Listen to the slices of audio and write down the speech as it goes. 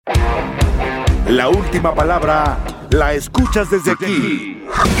La última palabra la escuchas desde aquí.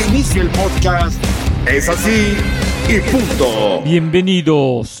 Inicia el podcast. Es así y punto.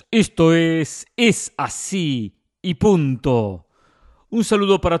 Bienvenidos. Esto es así y punto. Un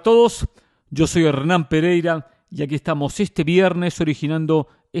saludo para todos. Yo soy Hernán Pereira y aquí estamos este viernes originando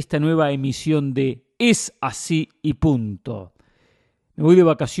esta nueva emisión de Es así y punto. Me voy de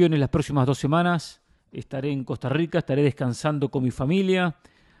vacaciones las próximas 2 semanas. Estaré en Costa Rica, estaré descansando con mi familia.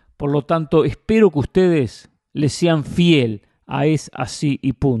 Por lo tanto, espero que ustedes les sean fiel a Es así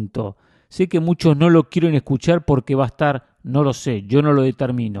y punto. Sé que muchos no lo quieren escuchar porque va a estar, no lo sé, yo no lo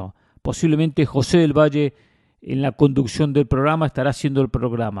determino. Posiblemente José del Valle en la conducción del programa estará haciendo el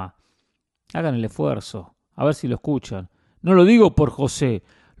programa. Hagan el esfuerzo, a ver si lo escuchan. No lo digo por José,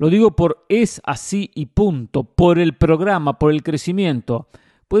 lo digo por Es así y punto, por el programa, por el crecimiento.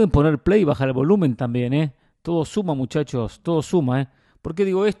 Pueden poner play y bajar el volumen también, ¿eh? Todo suma, muchachos, todo suma, ¿eh? ¿Por qué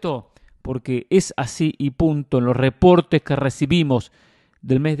digo esto? Porque Es así y punto. En los reportes que recibimos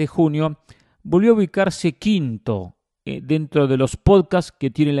del mes de junio, volvió a ubicarse quinto dentro de los podcasts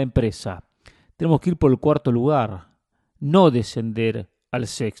que tiene la empresa. Tenemos que ir por el 4º lugar, no descender al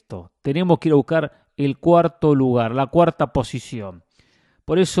 6º. Tenemos que ir a buscar el 4º lugar, la 4ª posición.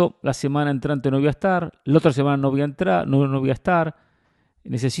 Por eso la semana entrante no voy a estar, la otra semana no voy a estar.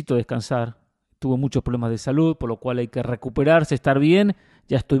 Necesito descansar. Tuve muchos problemas de salud, por lo cual hay que recuperarse, estar bien.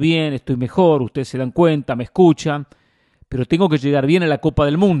 Ya estoy bien, estoy mejor, ustedes se dan cuenta, me escuchan. Pero tengo que llegar bien a la Copa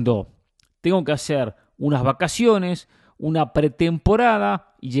del Mundo. Tengo que hacer unas vacaciones, una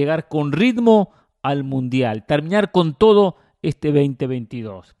pretemporada y llegar con ritmo al Mundial. Terminar con todo este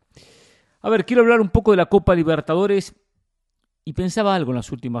 2022. A ver, quiero hablar un poco de la Copa Libertadores y pensaba algo en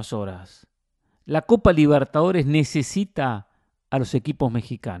las últimas horas. La Copa Libertadores necesita a los equipos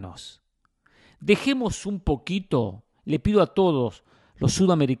mexicanos. Dejemos un poquito, le pido a todos, los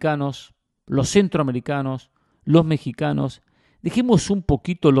sudamericanos, los centroamericanos, los mexicanos, dejemos un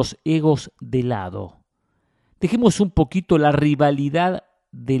poquito los egos de lado. Dejemos un poquito la rivalidad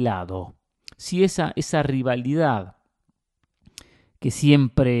de lado. Si esa rivalidad que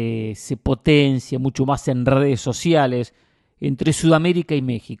siempre se potencia mucho más en redes sociales entre Sudamérica y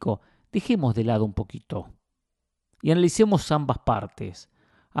México, dejemos de lado un poquito y analicemos ambas partes.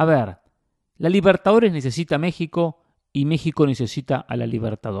 A ver, la Libertadores necesita a México y México necesita a la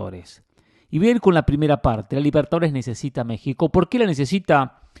Libertadores. Y voy a ir con la primera parte. La Libertadores necesita a México. ¿Por qué la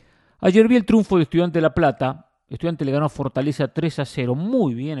necesita? Ayer vi el triunfo de Estudiantes de La Plata. Estudiantes le ganó a Fortaleza 3-0.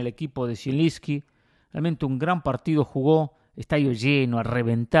 Muy bien el equipo de Zielinski. Realmente un gran partido jugó. Estadio lleno, a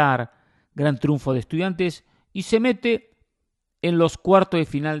reventar. Gran triunfo de Estudiantes. Y se mete en los cuartos de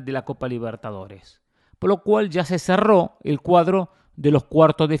final de la Copa Libertadores. Por lo cual ya se cerró el cuadro de los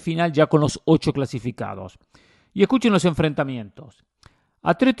cuartos de final ya con los 8 clasificados. Y escuchen los enfrentamientos.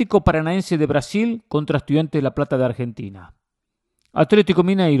 Atlético Paranaense de Brasil contra Estudiantes de La Plata de Argentina. Atlético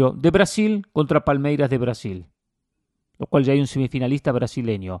Mineiro de Brasil contra Palmeiras de Brasil. Lo cual ya hay un semifinalista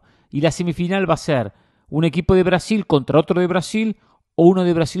brasileño. Y la semifinal va a ser un equipo de Brasil contra otro de Brasil o uno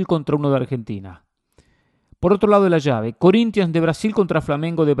de Brasil contra uno de Argentina. Por otro lado de la llave, Corinthians de Brasil contra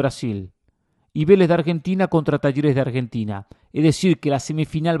Flamengo de Brasil. Y Vélez de Argentina contra Talleres de Argentina. Es decir, que la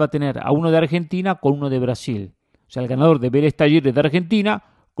semifinal va a tener a uno de Argentina con uno de Brasil. O sea, el ganador de Vélez Talleres de Argentina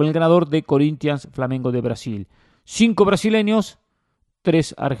con el ganador de Corinthians Flamengo de Brasil. 5 brasileños,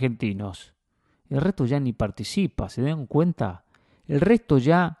 3 argentinos. El resto ya ni participa, ¿se dan cuenta? El resto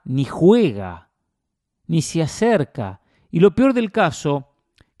ya ni juega, ni se acerca. Y lo peor del caso,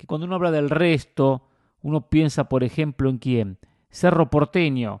 que cuando uno habla del resto, uno piensa, por ejemplo, ¿en quién? Cerro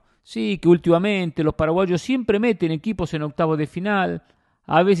Porteño. Sí, que últimamente los paraguayos siempre meten equipos en octavos de final,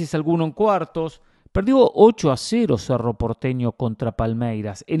 a veces alguno en cuartos. Perdió 8-0 Cerro Porteño contra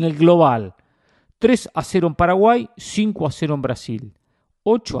Palmeiras en el global. 3-0 en Paraguay, 5-0 en Brasil.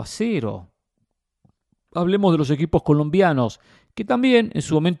 8-0. Hablemos de los equipos colombianos, que también en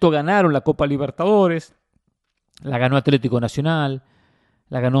su momento ganaron la Copa Libertadores. La ganó Atlético Nacional,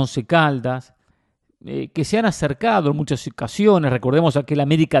 la ganó Once Caldas. Que se han acercado en muchas ocasiones. Recordemos aquel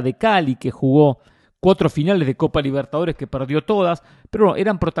América de Cali que jugó 4 finales de Copa Libertadores que perdió todas, pero no,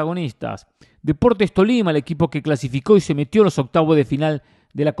 eran protagonistas. Deportes Tolima, el equipo que clasificó y se metió en los octavos de final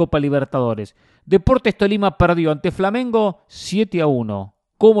de la Copa Libertadores. Deportes Tolima perdió ante Flamengo 7-1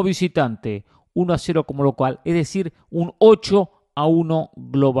 como visitante, 1-0 como local, es decir, un 8-1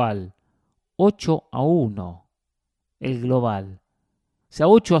 global. 8-1 el global. O sea,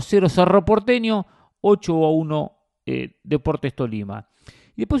 8-0 Cerro Porteño, 8-1 Deportes Tolima.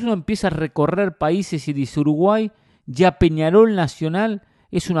 Y después uno empieza a recorrer países y dice Uruguay, ya Peñarol Nacional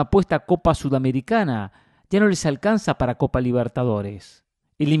es una apuesta a Copa Sudamericana. Ya no les alcanza para Copa Libertadores.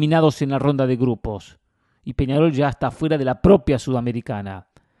 eliminados en la ronda de grupos. Y Peñarol ya está fuera de la propia Sudamericana.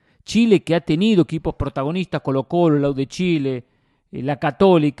 Chile, que ha tenido equipos protagonistas, Colo-Colo, el de Chile, la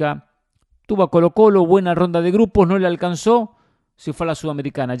Católica, tuvo a Colo-Colo, buena ronda de grupos, no le alcanzó, se fue a la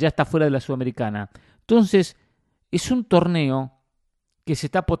Sudamericana, ya está fuera de la Sudamericana. Entonces, es un torneo que se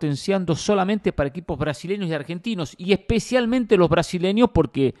está potenciando solamente para equipos brasileños y argentinos, y especialmente los brasileños,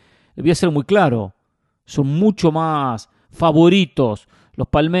 porque, le voy a ser muy claro, son mucho más favoritos los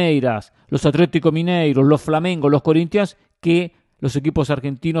Palmeiras, los Atlético Mineiros, los Flamengo, los Corinthians, que los equipos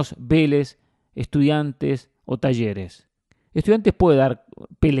argentinos Vélez, Estudiantes o Talleres. Estudiantes puede dar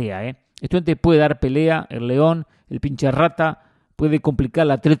pelea, Estudiantes puede dar pelea, el León, el Pincharrata, puede complicar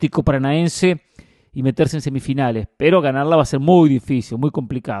al Atlético Paranaense y meterse en semifinales, pero ganarla va a ser muy difícil, muy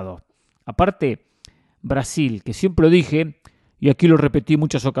complicado. Aparte, Brasil, que siempre lo dije, y aquí lo repetí en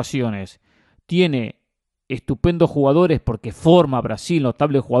muchas ocasiones, tiene estupendos jugadores porque forma Brasil,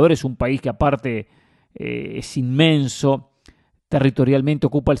 notables jugadores, un país que aparte es inmenso, territorialmente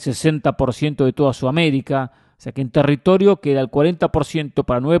ocupa el 60% de toda Sudamérica, o sea que en territorio queda el 40%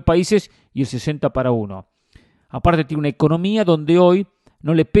 para 9 países y el 60% para uno. Aparte tiene una economía donde hoy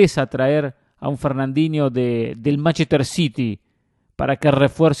no le pesa traer a un Fernandinho del Manchester City para que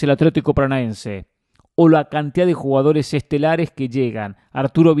refuerce el Atlético Paranaense, o la cantidad de jugadores estelares que llegan,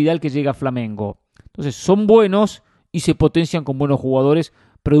 Arturo Vidal que llega a Flamengo. Entonces son buenos y se potencian con buenos jugadores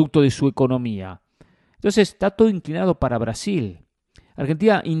producto de su economía. Entonces está todo inclinado para Brasil.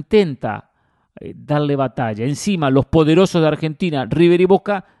 Argentina intenta darle batalla. Encima los poderosos de Argentina, River y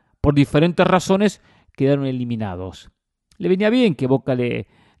Boca, por diferentes razones, quedaron eliminados. Le venía bien que Boca le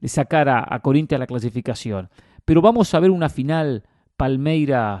sacara a Corinthians la clasificación. Pero vamos a ver una final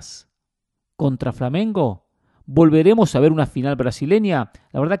Palmeiras contra Flamengo. ¿Volveremos a ver una final brasileña?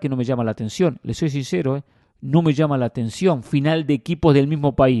 La verdad que no me llama la atención, les soy sincero, no me llama la atención. Final de equipos del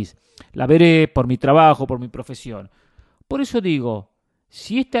mismo país. La veré por mi trabajo, por mi profesión. Por eso digo,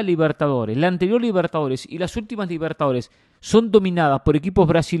 si esta Libertadores, la anterior Libertadores y las últimas Libertadores son dominadas por equipos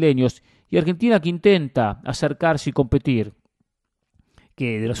brasileños y Argentina que intenta acercarse y competir,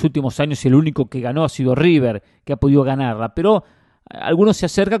 que de los últimos años el único que ganó ha sido River, que ha podido ganarla, pero algunos se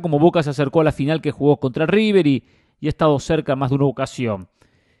acercan, como Boca se acercó a la final que jugó contra River y ha estado cerca más de una ocasión.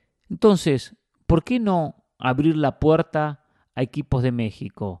 Entonces, ¿por qué no abrir la puerta a equipos de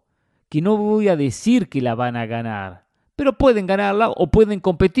México? Que no voy a decir que la van a ganar, pero pueden ganarla o pueden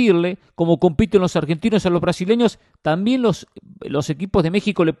competirle, como compiten los argentinos a los brasileños, también los equipos de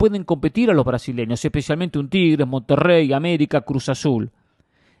México le pueden competir a los brasileños, especialmente un Tigres, Monterrey, América, Cruz Azul.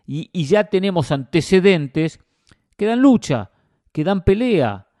 Y ya tenemos antecedentes que dan lucha, que dan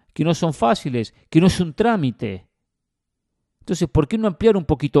pelea, que no son fáciles, que no es un trámite. Entonces, ¿por qué no ampliar un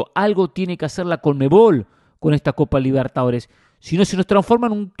poquito? Algo tiene que hacer la Conmebol con esta Copa Libertadores. Si no, se nos transforma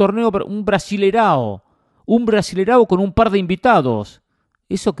en un torneo, un brasilerao con un par de invitados.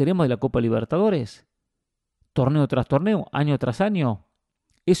 ¿Eso queremos de la Copa Libertadores? Torneo tras torneo, año tras año.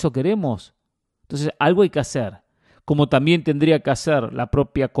 ¿Eso queremos? Entonces, algo hay que hacer. Como también tendría que hacer la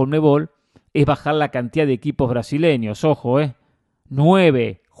propia Conmebol, es bajar la cantidad de equipos brasileños. Ojo,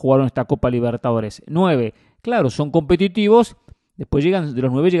 9 jugaron esta Copa Libertadores. 9. Claro, son competitivos. Después de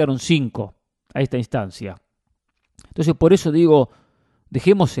los 9 llegaron 5 a esta instancia. Entonces, por eso digo,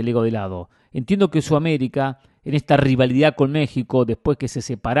 dejemos el ego de lado. Entiendo que Sudamérica, en esta rivalidad con México, después que se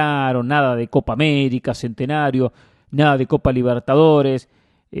separaron, nada de Copa América, Centenario, nada de Copa Libertadores,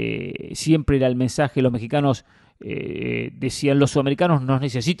 siempre era el mensaje, los mexicanos decían, los sudamericanos nos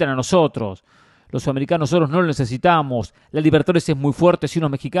necesitan a nosotros, los sudamericanos nosotros no lo necesitamos, la Libertadores es muy fuerte sin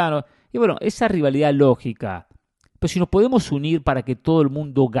los mexicanos, y bueno, esa rivalidad lógica, pero si nos podemos unir para que todo el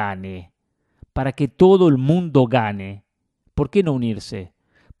mundo gane, ¿por qué no unirse?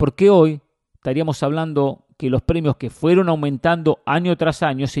 Porque hoy estaríamos hablando que los premios que fueron aumentando año tras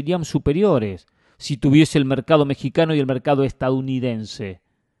año serían superiores si tuviese el mercado mexicano y el mercado estadounidense.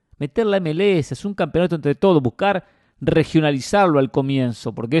 Meter la MLS es un campeonato entre todos, buscar regionalizarlo al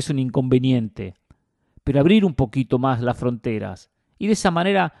comienzo, porque es un inconveniente, pero abrir un poquito más las fronteras. Y de esa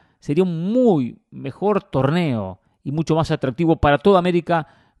manera sería un muy mejor torneo y mucho más atractivo para toda América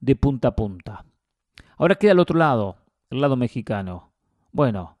de punta a punta. Ahora queda el otro lado, el lado mexicano.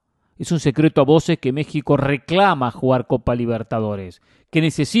 Bueno, es un secreto a voces que México reclama jugar Copa Libertadores, que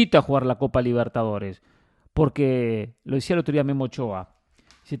necesita jugar la Copa Libertadores, porque, lo decía el otro día Memo Ochoa,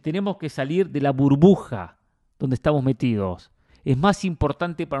 si tenemos que salir de la burbuja donde estamos metidos. Es más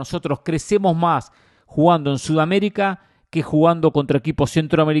importante para nosotros, crecemos más jugando en Sudamérica que jugando contra equipos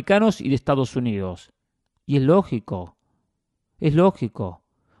centroamericanos y de Estados Unidos. Y es lógico.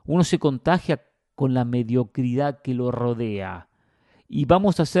 Uno se contagia con la mediocridad que lo rodea. Y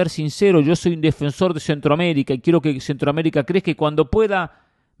vamos a ser sinceros, yo soy un defensor de Centroamérica y quiero que Centroamérica crezca y cuando pueda,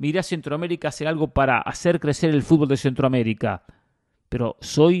 miré a Centroamérica a hacer algo para hacer crecer el fútbol de Centroamérica. Pero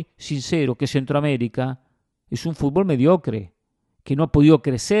soy sincero que Centroamérica es un fútbol mediocre, que no ha podido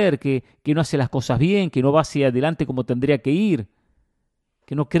crecer, que no hace las cosas bien, que no va hacia adelante como tendría que ir,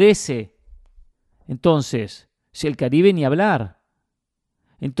 que no crece. Entonces, si el Caribe ni hablar.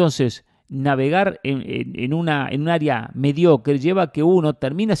 Entonces, navegar en un área mediocre lleva a que uno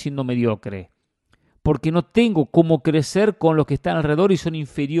termina siendo mediocre, porque no tengo cómo crecer con los que están alrededor y son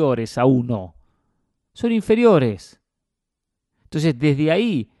inferiores a uno. Son inferiores. Entonces, desde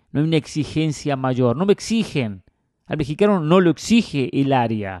ahí no hay una exigencia mayor. No me exigen. Al mexicano no lo exige el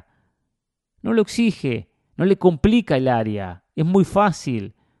área. No lo exige. No le complica el área. Es muy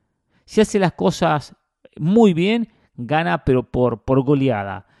fácil. Si hace las cosas muy bien, gana pero por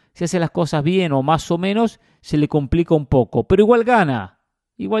goleada. Si hace las cosas bien o más o menos, se le complica un poco. Pero igual gana.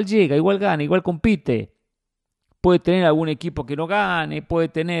 Igual llega, igual gana, igual compite. Puede tener algún equipo que no gane, puede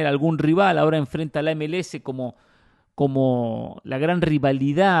tener algún rival. Ahora enfrenta a la MLS como la gran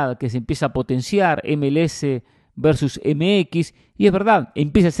rivalidad que se empieza a potenciar, MLS versus MX, y es verdad,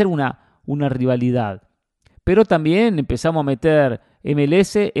 empieza a ser una rivalidad. Pero también empezamos a meter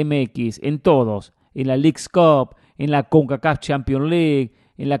MLS, MX en todos, en la Leagues Cup, en la CONCACAF Champions League,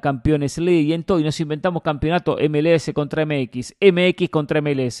 en la Campeones League, y en todo, y nos inventamos campeonato MLS contra MX, MX contra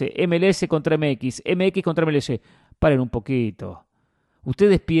MLS, MLS contra MX, MX contra MLS. Paren un poquito.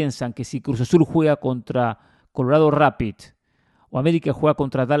 ¿Ustedes piensan que si Cruz Azul juega contra Colorado Rapids, o América juega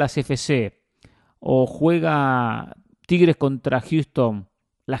contra Dallas FC, o juega Tigres contra Houston,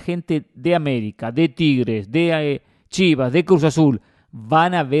 la gente de América, de Tigres, de Chivas, de Cruz Azul,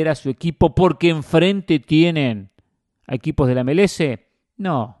 van a ver a su equipo porque enfrente tienen a equipos de la MLS?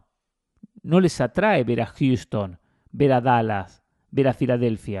 No, no les atrae ver a Houston, ver a Dallas, ver a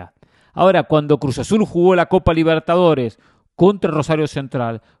Filadelfia. Ahora, cuando Cruz Azul jugó la Copa Libertadores contra Rosario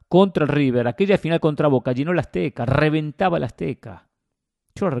Central, contra el River, aquella final contra Boca, llenó la Azteca, reventaba la Azteca.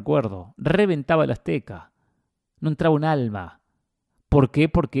 Yo lo recuerdo, reventaba la Azteca. No entraba un alma. ¿Por qué?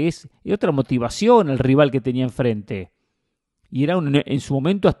 Porque es otra motivación el rival que tenía enfrente. Y era en su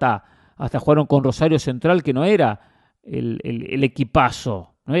momento hasta jugaron con Rosario Central, que no era el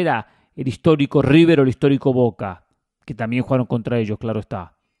equipazo, no era el histórico River o el histórico Boca, que también jugaron contra ellos, claro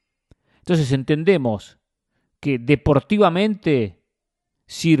está. Entonces entendemos que deportivamente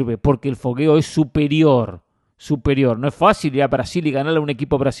sirve porque el fogueo es superior. No es fácil ir a Brasil y ganarle a un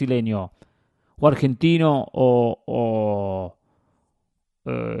equipo brasileño, o argentino, o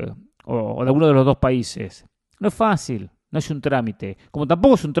de alguno de los dos países. No es fácil, no es un trámite. Como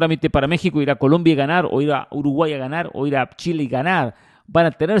tampoco es un trámite para México ir a Colombia y ganar, o ir a Uruguay a ganar, o ir a Chile y ganar. Van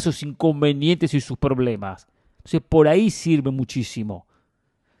a tener sus inconvenientes y sus problemas. Entonces por ahí sirve muchísimo.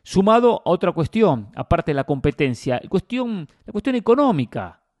 Sumado a otra cuestión, aparte de la competencia, la cuestión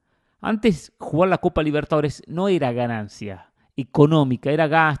económica. Antes jugar la Copa Libertadores no era ganancia económica, era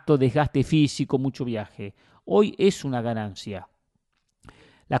gasto, desgaste físico, mucho viaje. Hoy es una ganancia.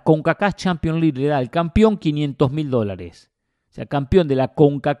 La CONCACAF Champions League le da al campeón $500.000. O sea, campeón de la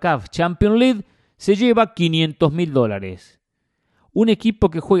CONCACAF Champions League se lleva $500.000. Un equipo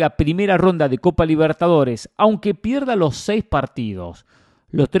que juega primera ronda de Copa Libertadores, aunque pierda los 6 partidos,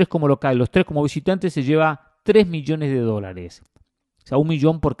 los 3 como local, los 3 como visitante, se lleva $3 millones. O sea, $1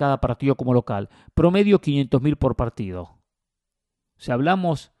 millón por cada partido como local. Promedio 500.000 por partido. O sea,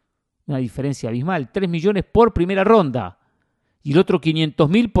 hablamos de una diferencia abismal. 3 millones por primera ronda. Y el otro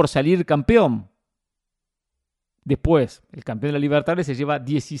 500.000 por salir campeón. Después, el campeón de la Libertadores se lleva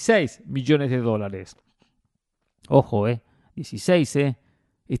 $16 millones. Ojo, 16,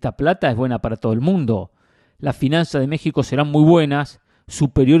 Esta plata es buena para todo el mundo. Las finanzas de México serán muy buenas,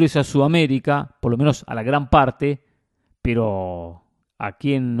 superiores a Sudamérica, por lo menos a la gran parte, pero ¿a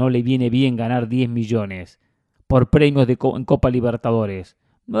quién no le viene bien ganar 10 millones por premios en Copa Libertadores?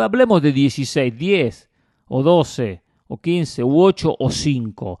 No hablemos de 16, 10 o 12 o 15 u 8 o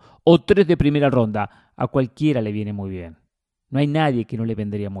 5 o 3 de primera ronda. A cualquiera le viene muy bien. No hay nadie que no le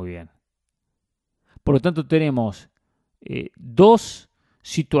vendría muy bien. Por lo tanto tenemos 2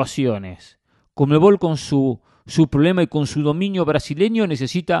 situaciones. Conmebol con su problema y con su dominio brasileño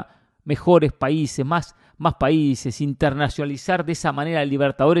necesita mejores países, más países, internacionalizar de esa manera el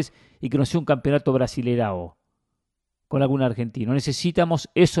Libertadores y que no sea un campeonato brasileirao con algún argentino. Necesitamos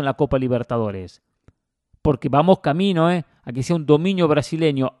eso en la Copa Libertadores. Porque vamos camino a que sea un dominio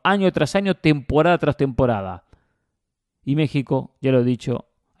brasileño año tras año, temporada tras temporada. Y México, ya lo he dicho,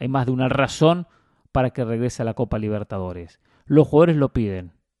 hay más de una razón para que regrese a la Copa Libertadores. Los jugadores lo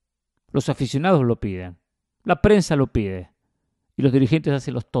piden. Los aficionados lo piden. La prensa lo pide. y los dirigentes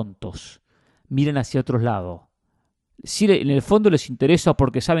hacen los tontos, miran hacia otros lados. Sí, en el fondo les interesa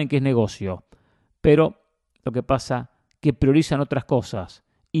porque saben que es negocio, pero lo que pasa es que priorizan otras cosas,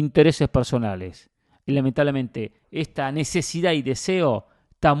 intereses personales. Y lamentablemente esta necesidad y deseo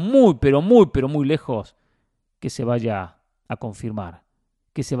está muy, pero muy lejos que se vaya a confirmar,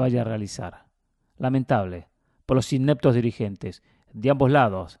 que se vaya a realizar. Lamentable por los ineptos dirigentes de ambos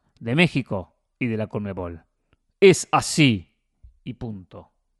lados, de México y de la Conmebol. Es así y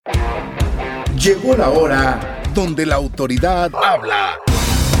punto. Llegó la hora donde la autoridad habla.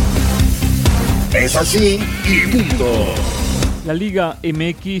 Es así y punto. La Liga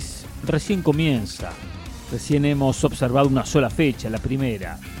MX recién comienza. Recién hemos observado una sola fecha, la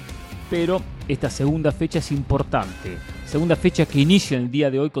primera. Pero esta segunda fecha es importante. Segunda fecha que inicia el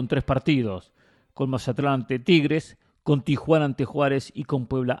día de hoy con 3 partidos. Con Mazatlán ante Tigres, con Tijuana ante Juárez y con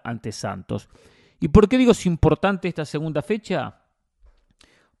Puebla ante Santos. ¿Y por qué digo es importante esta segunda fecha?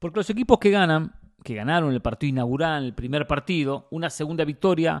 Porque los equipos que ganaron el partido inaugural, el primer partido, una segunda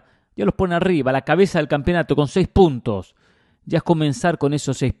victoria, ya los pone arriba, a la cabeza del campeonato con 6 puntos. Ya es comenzar con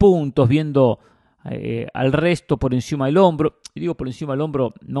esos 6 puntos, viendo al resto por encima del hombro. Y digo por encima del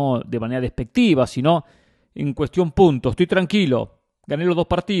hombro no de manera despectiva, sino en cuestión puntos. Estoy tranquilo, gané los 2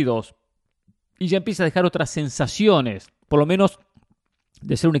 partidos. Y ya empieza a dejar otras sensaciones, por lo menos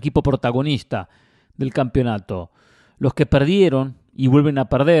de ser un equipo protagonista del campeonato. Los que perdieron y vuelven a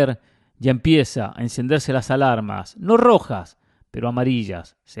perder, ya empieza a encenderse las alarmas, no rojas, pero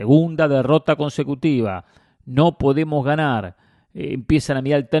amarillas. Segunda derrota consecutiva, no podemos ganar. Empiezan a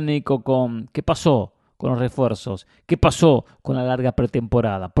mirar al técnico con ¿qué pasó con los refuerzos? ¿Qué pasó con la larga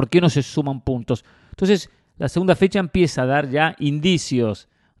pretemporada? ¿Por qué no se suman puntos? Entonces, la segunda fecha empieza a dar ya indicios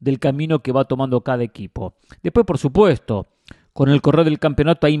del camino que va tomando cada equipo. Después, por supuesto, con el correr del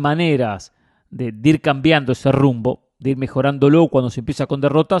campeonato hay maneras de ir cambiando ese rumbo, de ir mejorándolo cuando se empieza con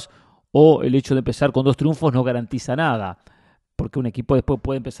derrotas, o el hecho de empezar con 2 triunfos no garantiza nada, porque un equipo después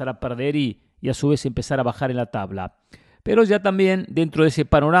puede empezar a perder y a su vez empezar a bajar en la tabla. Pero ya también dentro de ese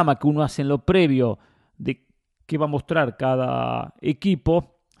panorama que uno hace en lo previo de qué va a mostrar cada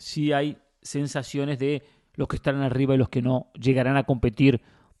equipo, sí hay sensaciones de los que están arriba y los que no llegarán a competir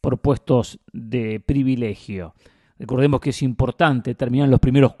por puestos de privilegio. Recordemos que es importante terminar en los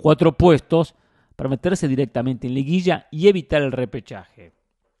primeros 4 puestos para meterse directamente en liguilla y evitar el repechaje.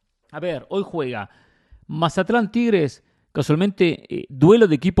 A ver, hoy juega Mazatlán Tigres, casualmente duelo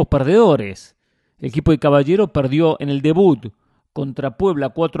de equipos perdedores. El equipo de Caballero perdió en el debut contra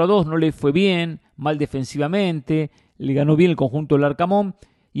Puebla 4-2, no le fue bien, mal defensivamente, le ganó bien el conjunto del Arcamón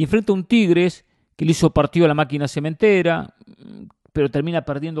y enfrenta a un Tigres que le hizo partido a la máquina cementera, pero termina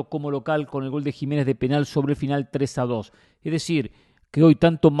perdiendo como local con el gol de Jiménez de penal sobre el final 3-2. Es decir, que hoy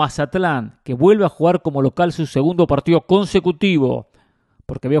tanto Mazatlán, que vuelve a jugar como local su segundo partido consecutivo,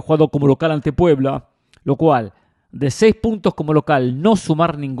 porque había jugado como local ante Puebla, lo cual, de 6 puntos como local, no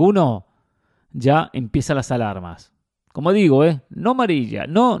sumar ninguno, ya empiezan las alarmas. Como digo, no amarillas,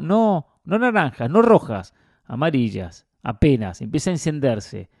 no naranjas, no rojas, amarillas, apenas, empieza a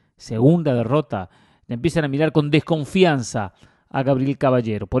encenderse. Segunda derrota, ya empiezan a mirar con desconfianza a Gabriel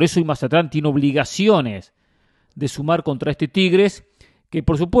Caballero. Por eso hoy Mazatlán tiene obligaciones de sumar contra este Tigres, que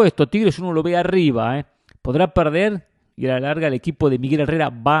por supuesto Tigres uno lo ve arriba, podrá perder y a la larga el equipo de Miguel Herrera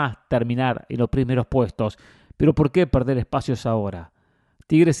va a terminar en los primeros puestos. Pero ¿por qué perder espacios ahora?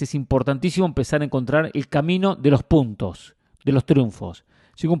 Tigres es importantísimo empezar a encontrar el camino de los puntos, de los triunfos.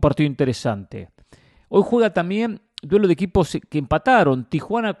 Sigue un partido interesante. Hoy juega también duelo de equipos que empataron,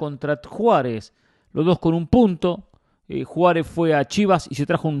 Tijuana contra Juárez, los dos con 1 punto. Juárez fue a Chivas y se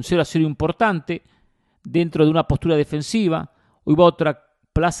trajo un 0-0 importante dentro de una postura defensiva. Hoy va a otra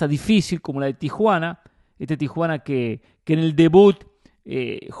plaza difícil como la de Tijuana. Este Tijuana que en el debut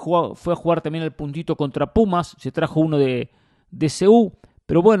fue a jugar también el puntito contra Pumas. Se trajo uno de CU.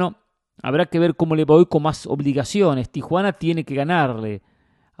 Pero bueno, habrá que ver cómo le va hoy con más obligaciones. Tijuana tiene que ganarle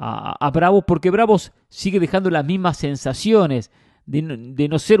a Bravos porque Bravos sigue dejando las mismas sensaciones de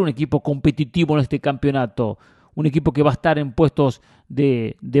no ser un equipo competitivo en este campeonato. Un equipo que va a estar en puestos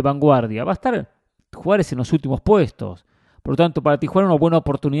de vanguardia. Va a estar Juárez en los últimos puestos. Por lo tanto, para Tijuana una buena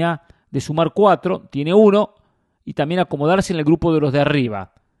oportunidad de sumar 4. Tiene 1 y también acomodarse en el grupo de los de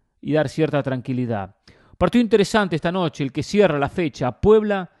arriba y dar cierta tranquilidad. Partido interesante esta noche, el que cierra la fecha,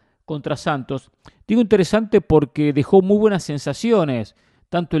 Puebla contra Santos. Digo interesante porque dejó muy buenas sensaciones,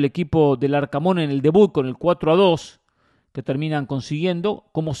 tanto el equipo del Arcamón en el debut con el 4-2, que terminan consiguiendo,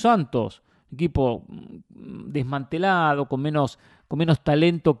 como Santos, equipo desmantelado, con menos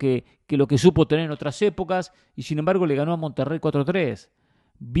talento que lo que supo tener en otras épocas, y sin embargo le ganó a Monterrey 4-3.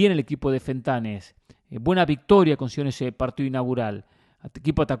 Bien el equipo de Fentanes. Buena victoria consiguió en ese partido inaugural. El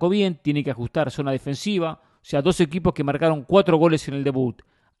equipo atacó bien, tiene que ajustar zona defensiva. O sea, 2 equipos que marcaron 4 goles en el debut.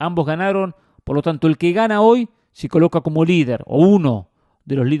 Ambos ganaron, por lo tanto, el que gana hoy se coloca como líder o uno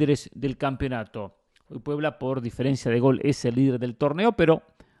de los líderes del campeonato. Hoy Puebla, por diferencia de gol, es el líder del torneo, pero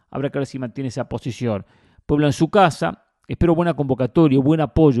habrá que ver si mantiene esa posición. Puebla en su casa, espero buena convocatoria, buen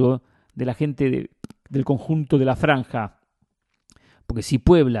apoyo de la gente del conjunto de la franja, porque si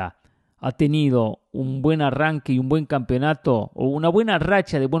Puebla ha tenido un buen arranque y un buen campeonato, o una buena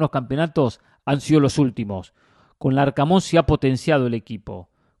racha de buenos campeonatos, han sido los últimos. Con Larcamón se ha potenciado el equipo,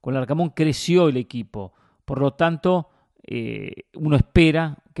 con Larcamón creció el equipo, por lo tanto, uno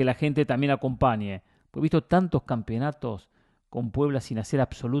espera que la gente también acompañe. He visto tantos campeonatos con Puebla sin hacer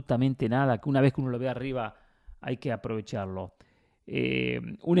absolutamente nada, que una vez que uno lo ve arriba hay que aprovecharlo.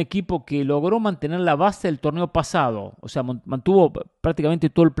 Un equipo que logró mantener la base del torneo pasado, o sea, mantuvo prácticamente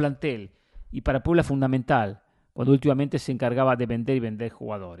todo el plantel, y para Puebla fundamental, cuando últimamente se encargaba de vender y vender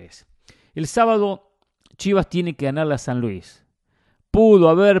jugadores. El sábado Chivas tiene que ganarle a San Luis. Pudo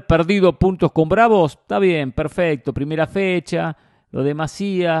haber perdido puntos con Bravos, está bien, perfecto, primera fecha, lo de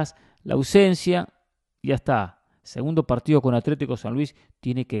Macías, la ausencia, ya está. Segundo partido con Atlético San Luis,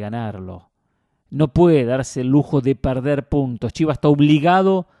 tiene que ganarlo. No puede darse el lujo de perder puntos. Chivas está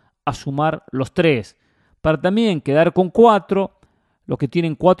obligado a sumar los 3, para también quedar con 4. Los que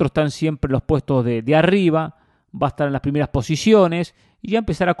tienen 4 están siempre en los puestos de arriba, va a estar en las primeras posiciones y ya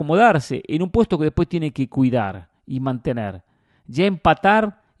empezar a acomodarse en un puesto que después tiene que cuidar y mantener. Ya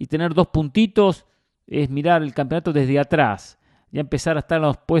empatar y tener 2 puntitos es mirar el campeonato desde atrás. Ya empezar a estar en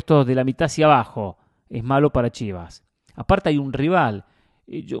los puestos de la mitad hacia abajo es malo para Chivas. Aparte hay un rival.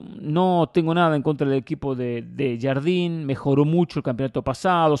 Yo no tengo nada en contra del equipo de Jardín. Mejoró mucho el campeonato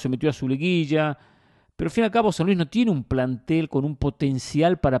pasado, se metió a su liguilla. Pero al fin y al cabo San Luis no tiene un plantel con un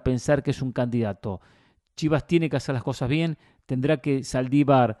potencial para pensar que es un candidato. Chivas tiene que hacer las cosas bien. Tendrá que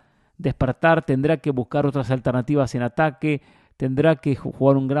Saldívar despertar, tendrá que buscar otras alternativas en ataque. Tendrá que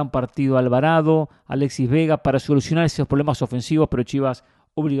jugar un gran partido Alvarado, Alexis Vega para solucionar esos problemas ofensivos, pero Chivas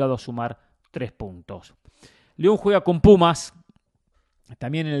obligado a sumar 3 puntos. León juega con Pumas,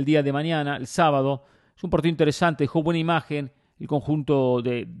 también en el día de mañana, el sábado. Es un partido interesante, dejó buena imagen el conjunto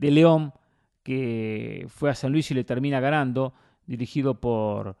de León, que fue a San Luis y le termina ganando, dirigido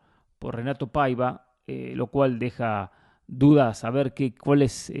por Renato Paiva, lo cual deja dudas a ver cuál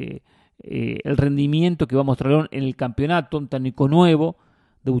es el rendimiento que va a mostrar León en el campeonato. Un técnico nuevo,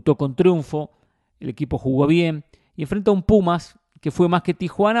 debutó con triunfo, el equipo jugó bien y enfrenta a un Pumas que fue más que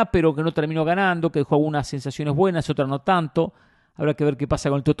Tijuana, pero que no terminó ganando, que dejó algunas sensaciones buenas, otras no tanto. Habrá que ver qué pasa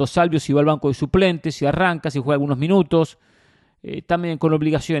con el Toto Salvio, si va al banco de suplentes, si arranca, si juega algunos minutos. También con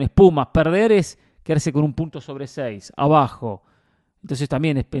obligaciones. Pumas, perder es quedarse con 1 punto sobre 6, abajo. Entonces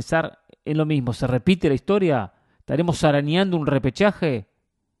también es pensar en lo mismo. ¿Se repite la historia? ¿Estaremos arañando un repechaje?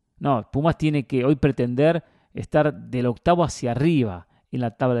 No, Pumas tiene que hoy pretender estar del 8º hacia arriba en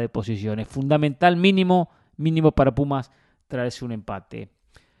la tabla de posiciones. Fundamental, mínimo para Pumas traerse un empate.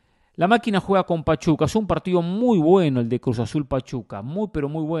 La máquina juega con Pachuca. Es un partido muy bueno el de Cruz Azul Pachuca. Muy, pero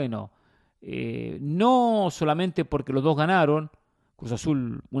muy bueno. No solamente porque los dos ganaron. Cruz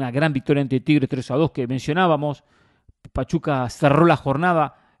Azul, una gran victoria ante Tigres 3-2 que mencionábamos. Pachuca cerró la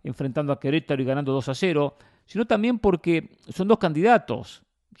jornada enfrentando a Querétaro y ganando 2-0. Sino también porque son dos candidatos.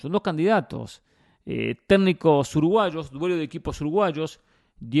 Técnicos uruguayos, duelo de equipos uruguayos.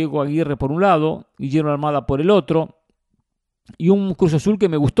 Diego Aguirre por un lado, Guillermo Almada por el otro. Y un Cruz Azul que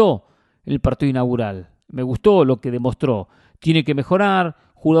me gustó en el partido inaugural. Me gustó lo que demostró. Tiene que mejorar.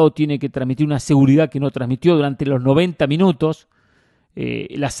 Jurado tiene que transmitir una seguridad que no transmitió durante los 90 minutos.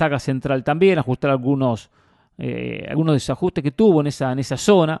 La saga central también, ajustar algunos desajustes que tuvo en esa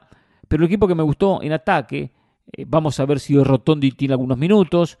zona. Pero el equipo que me gustó en ataque, vamos a ver si Rotondi tiene algunos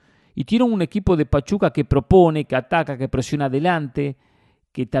minutos. Y tiene un equipo de Pachuca que propone, que ataca, que presiona adelante,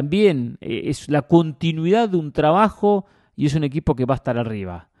 que también es la continuidad de un trabajo y es un equipo que va a estar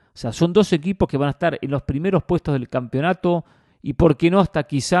arriba. O sea, son 2 equipos que van a estar en los primeros puestos del campeonato y por qué no hasta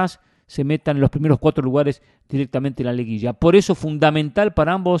quizás se metan en los primeros 4 lugares directamente en la liguilla. Por eso fundamental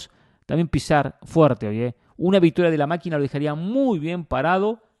para ambos también pisar fuerte hoy. Una victoria de la máquina lo dejaría muy bien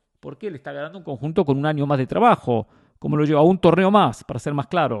parado porque le está ganando un conjunto con un año más de trabajo, como lo lleva a un torneo más, para ser más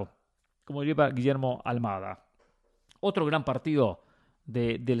claro, como lleva Guillermo Almada. Otro gran partido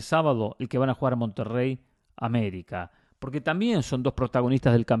del sábado, el que van a jugar Monterrey América, porque también son 2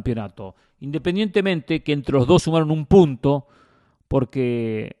 protagonistas del campeonato, independientemente que entre los dos sumaron 1 punto,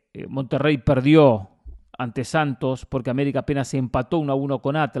 porque Monterrey perdió ante Santos, porque América apenas se empató 1-1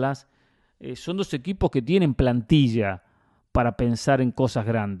 con Atlas. Son 2 equipos que tienen plantilla para pensar en cosas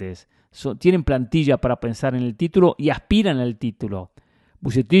grandes. Tienen plantilla para pensar en el título y aspiran al título.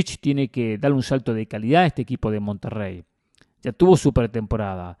 Vucetich tiene que darle un salto de calidad a este equipo de Monterrey. Ya tuvo su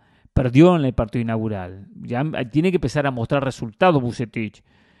pretemporada, perdió en el partido inaugural. Ya tiene que empezar a mostrar resultados Vucetich.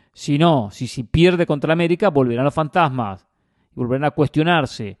 Si pierde contra América, volverán los fantasmas, volverán a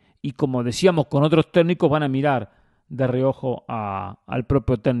cuestionarse. Y como decíamos con otros técnicos, van a mirar de reojo al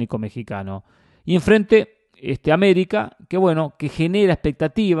propio técnico mexicano. Y enfrente, América, que genera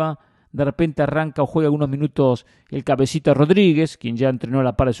expectativa. De repente arranca o juega algunos minutos el Cabecita Rodríguez, quien ya entrenó a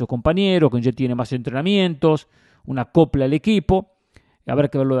la par de sus compañeros, quien ya tiene más entrenamientos, una copla al equipo. Habrá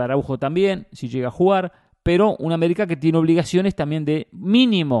que verlo de Araujo también, si llega a jugar. Pero una América que tiene obligaciones también de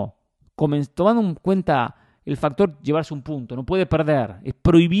mínimo, tomando en cuenta el factor llevarse un punto. No puede perder. Es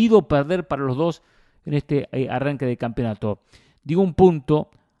prohibido perder para los dos en este arranque de campeonato. Digo un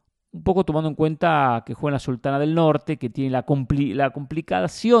punto, un poco tomando en cuenta que juega en la Sultana del Norte, que tiene la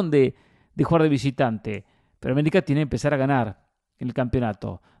complicación de jugar de visitante. Pero América tiene que empezar a ganar en el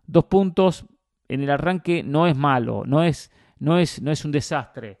campeonato. 2 puntos en el arranque no es malo, no es un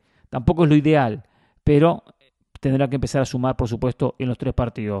desastre, tampoco es lo ideal, pero tendrá que empezar a sumar, por supuesto, en los 3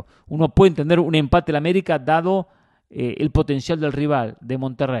 partidos. Uno puede entender un empate en América dado el potencial del rival, de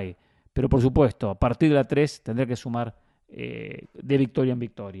Monterrey, pero por supuesto, a partir de la 3 tendrá que sumar de victoria en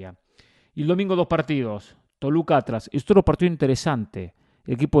victoria. Y el domingo 2 partidos, Toluca-Atlas. Es otro partido interesante.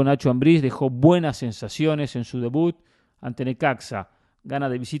 El equipo de Nacho Ambriz dejó buenas sensaciones en su debut ante Necaxa. Gana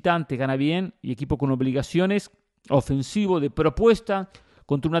de visitante, gana bien, y equipo con obligaciones, ofensivo, de propuesta,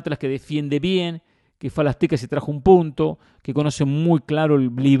 contra un Atlas que defiende bien, que fue a las Azteca y se trajo un punto, que conoce muy claro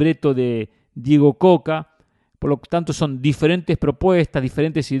el libreto de Diego Coca. Por lo tanto, son diferentes propuestas,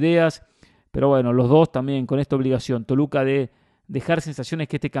 diferentes ideas, pero bueno, los dos también con esta obligación. Toluca de dejar sensaciones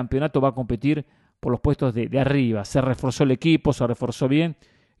que este campeonato va a competir por los puestos de arriba. Se reforzó el equipo, se reforzó bien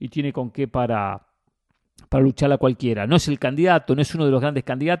y tiene con qué para luchar a cualquiera. No es el candidato, no es uno de los grandes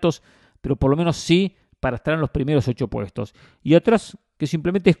candidatos, pero por lo menos sí para estar en los primeros 8 puestos. Y otras que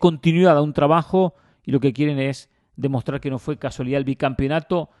simplemente es continuidad a un trabajo y lo que quieren es demostrar que no fue casualidad el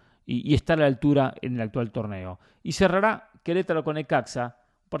bicampeonato y estar a la altura en el actual torneo. Y cerrará Querétaro con Necaxa,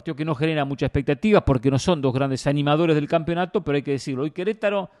 un partido que no genera mucha expectativa porque no son dos grandes animadores del campeonato, pero hay que decirlo, hoy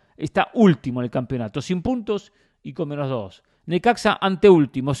Querétaro está último en el campeonato, sin puntos y con -2. Necaxa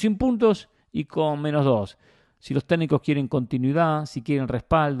anteúltimo, sin puntos y con -2. Si los técnicos quieren continuidad, si quieren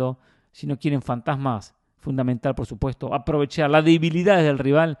respaldo, si no quieren fantasmas, fundamental, por supuesto, aprovechar las debilidades del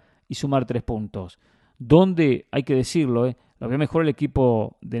rival y sumar 3 puntos. Donde, hay que decirlo, lo que mejor el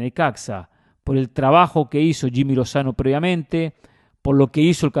equipo de Necaxa, por el trabajo que hizo Jimmy Lozano previamente, por lo que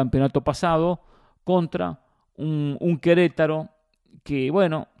hizo el campeonato pasado, contra un Querétaro que,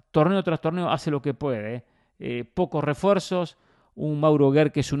 bueno, torneo tras torneo hace lo que puede. Pocos refuerzos, un Mauro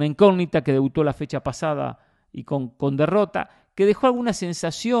Guer que es una incógnita, que debutó la fecha pasada y con derrota, que dejó alguna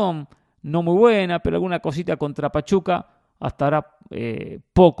sensación no muy buena, pero alguna cosita contra Pachuca, hasta ahora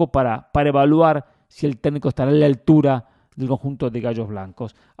poco para evaluar si el técnico estará a la altura del conjunto de Gallos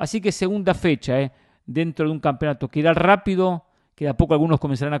Blancos. Así que segunda fecha, dentro de un campeonato que irá rápido, que de a poco algunos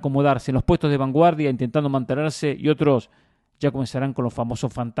comenzarán a acomodarse en los puestos de vanguardia, intentando mantenerse, y otros ya comenzarán con los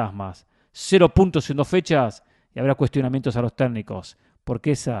famosos fantasmas. 0 puntos en 2 fechas y habrá cuestionamientos a los técnicos,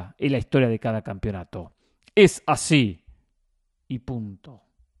 porque esa es la historia de cada campeonato. Es así y punto.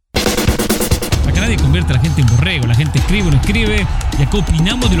 Acá nadie convierte a la gente en borrego, la gente escribe o no escribe, y acá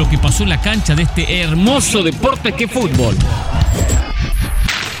opinamos de lo que pasó en la cancha de este hermoso deporte que es fútbol.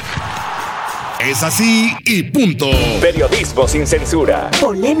 Es así y punto. Periodismo sin censura.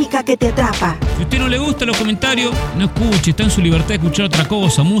 Polémica que te atrapa. Si a usted no le gusta los comentarios, no escuche, está en su libertad de escuchar otra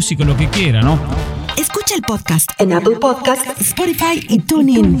cosa, música, lo que quiera, ¿no? Escucha el podcast en Apple Podcasts, Spotify y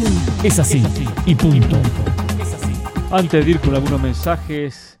TuneIn. Es así y punto. Antes de ir con algunos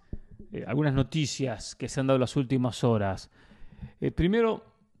mensajes, algunas noticias que se han dado en las últimas horas. Primero,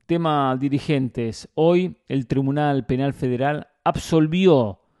 tema dirigentes. Hoy el Tribunal Penal Federal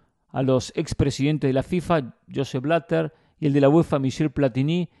absolvió a los expresidentes de la FIFA, Joseph Blatter, y el de la UEFA, Michel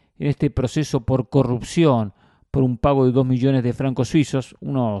Platini, en este proceso por corrupción, por un pago de 2 millones de francos suizos,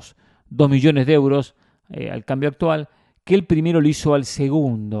 unos 2 millones de euros al cambio actual, que el primero le hizo al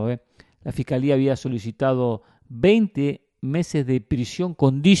segundo. La Fiscalía había solicitado 20 meses de prisión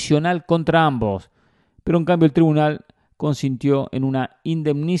condicional contra ambos, pero en cambio el tribunal consintió en una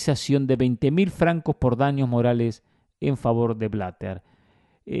indemnización de 20.000 francos por daños morales en favor de Blatter.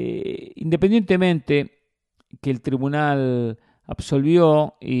 Independientemente que el tribunal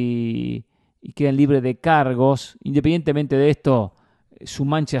absolvió y quedan libres de cargos, independientemente de esto, su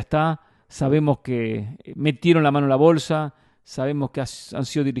mancha está. Sabemos que metieron la mano en la bolsa, sabemos que han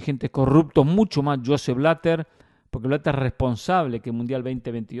sido dirigentes corruptos, mucho más Joseph Blatter, porque Blatter es responsable que el Mundial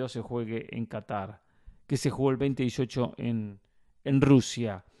 2022 se juegue en Qatar, que se jugó el 2018 en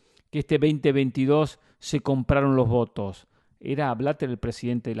Rusia, que este 2022 se compraron los votos. Era Blatter el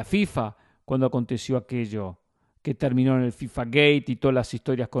presidente de la FIFA cuando aconteció aquello, que terminó en el FIFA Gate y todas las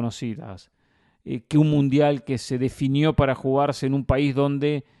historias conocidas. Que un mundial que se definió para jugarse en un país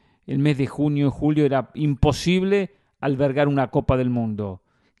donde el mes de junio y julio era imposible albergar una Copa del Mundo.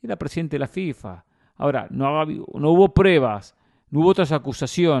 Era presidente de la FIFA. Ahora, no hubo pruebas, no hubo otras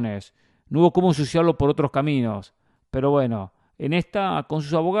acusaciones, no hubo cómo ensuciarlo por otros caminos. Pero bueno, en esta, con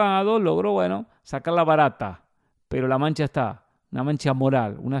sus abogados, logró, sacarla barata. Pero la mancha está, una mancha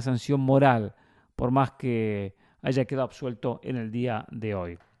moral, una sanción moral, por más que haya quedado absuelto en el día de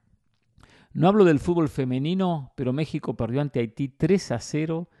hoy. No hablo del fútbol femenino, pero México perdió ante Haití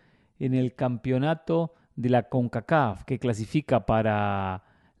 3-0 en el campeonato de la CONCACAF, que clasifica para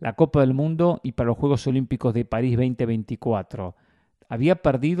la Copa del Mundo y para los Juegos Olímpicos de París 2024. Había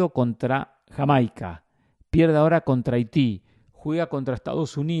perdido contra Jamaica, pierde ahora contra Haití, juega contra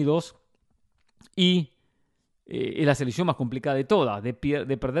Estados Unidos y es la selección más complicada de todas. De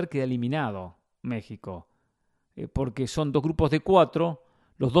perder queda eliminado México, porque son 2 grupos de 4,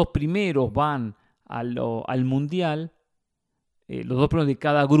 los 2 primeros van al Mundial, los 2 primeros de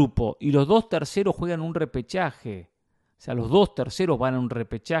cada grupo, y los 2 terceros juegan un repechaje. O sea, los 2 terceros van a un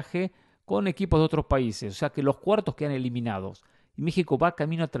repechaje con equipos de otros países. O sea, que los cuartos quedan eliminados. Y México va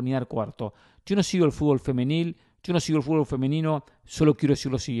camino a terminar cuarto. Yo no sigo el fútbol femenil, yo no sigo el fútbol femenino, solo quiero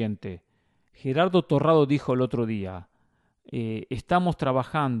decir lo siguiente. Gerardo Torrado dijo el otro día, estamos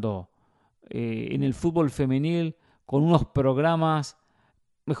trabajando en el fútbol femenil con unos programas,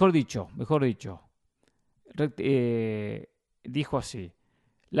 mejor dicho, dijo así,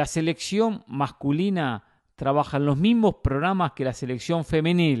 la selección masculina trabaja en los mismos programas que la selección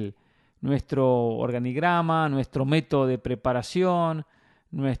femenil. Nuestro organigrama, nuestro método de preparación,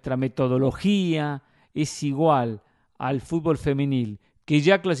 nuestra metodología es igual al fútbol femenil, que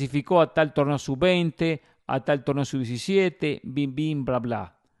ya clasificó a tal torneo sub-20, a tal torneo sub-17, bim, bla,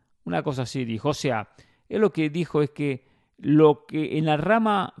 bla. Una cosa así dijo. O sea, él lo que dijo es que lo que en la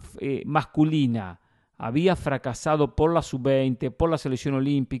rama masculina había fracasado por la sub-20, por la selección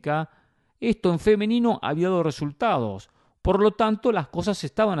olímpica, esto en femenino había dado resultados. Por lo tanto, las cosas se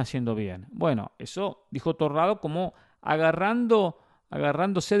estaban haciendo bien. Bueno, eso dijo Torrado como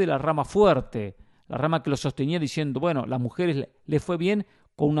agarrándose de la rama fuerte, la rama que lo sostenía diciendo, bueno, las mujeres les fue bien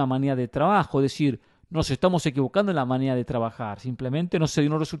con una manera de trabajo, es decir, nos estamos equivocando en la manera de trabajar, simplemente no se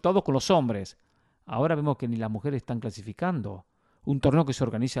dieron resultados con los hombres. Ahora vemos que ni las mujeres están clasificando, un torneo que se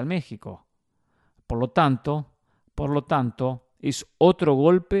organiza en México. Por lo tanto, es otro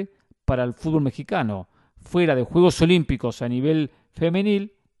golpe para el fútbol mexicano, fuera de Juegos Olímpicos a nivel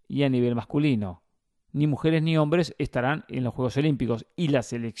femenil y a nivel masculino. Ni mujeres ni hombres estarán en los Juegos Olímpicos y la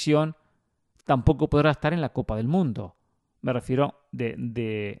selección tampoco podrá estar en la Copa del Mundo. Me refiero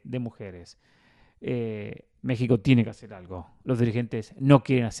de mujeres. México tiene que hacer algo. Los dirigentes no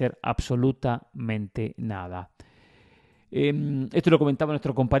quieren hacer absolutamente nada. Esto lo comentaba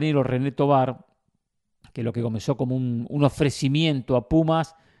nuestro compañero René Tobar, que lo que comenzó como un ofrecimiento a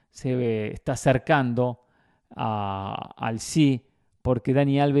Pumas se está acercando al sí, porque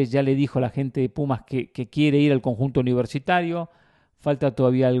Dani Alves ya le dijo a la gente de Pumas que quiere ir al conjunto universitario. Falta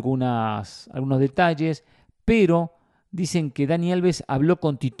todavía algunos detalles, pero dicen que Dani Alves habló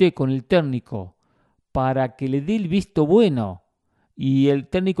con Tite, con el técnico, para que le dé el visto bueno. Y el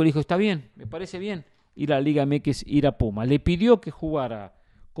técnico le dijo, está bien, me parece bien ir a la Liga MX, ir a Pumas. Le pidió que jugara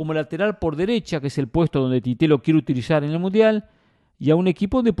como lateral por derecha, que es el puesto donde Tite lo quiere utilizar en el Mundial, y a un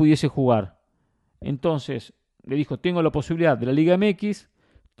equipo donde pudiese jugar. Entonces le dijo, tengo la posibilidad de la Liga MX,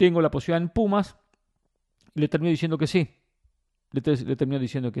 tengo la posibilidad en Pumas, y le terminó diciendo que sí.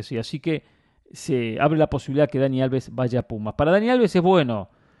 Así que se abre la posibilidad que Dani Alves vaya a Pumas. Para Dani Alves es bueno,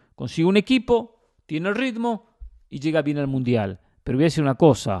 consigue un equipo, tiene el ritmo y llega bien al Mundial. Pero voy a decir una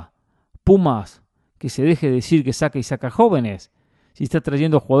cosa, Pumas, que se deje de decir que saca jóvenes, si está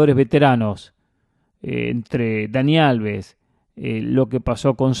trayendo jugadores veteranos, entre Dani Alves, lo que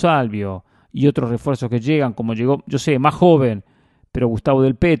pasó con Salvio y otros refuerzos que llegan, como llegó, yo sé, más joven, pero Gustavo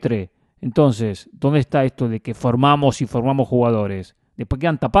del Petre. Entonces, ¿dónde está esto de que formamos jugadores? Después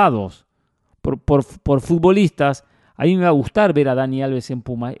quedan tapados por futbolistas. A mí me va a gustar ver a Dani Alves en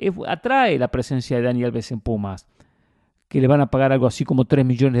Pumas. Atrae la presencia de Dani Alves en Pumas, que le van a pagar algo así como $3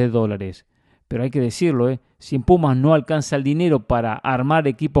 millones. Pero hay que decirlo, si en Pumas no alcanza el dinero para armar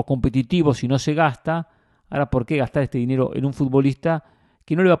equipos competitivos y no se gasta, ahora ¿por qué gastar este dinero en un futbolista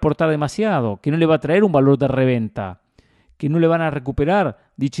que no le va a aportar demasiado, que no le va a traer un valor de reventa, que no le van a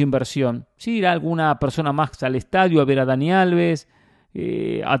recuperar dicha inversión. Sí, irá alguna persona más al estadio a ver a Dani Alves,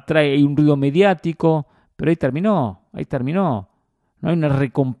 atrae un ruido mediático, pero ahí terminó. No hay una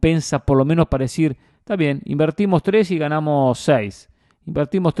recompensa por lo menos para decir, está bien, invertimos 3 y ganamos 6,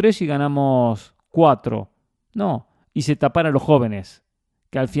 invertimos 3 y ganamos 4. No, y se taparon los jóvenes,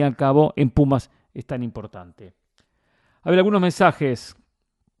 que al fin y al cabo en Pumas es tan importante. A ver, algunos mensajes.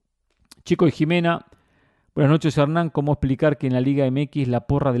 Chico y Jimena, buenas noches Hernán, ¿cómo explicar que en la Liga MX la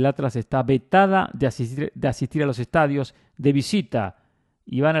porra del Atlas está vetada de asistir a los estadios de visita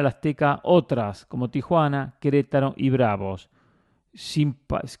y van al Azteca otras como Tijuana, Querétaro y Bravos sin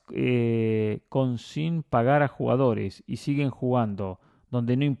pagar a jugadores y siguen jugando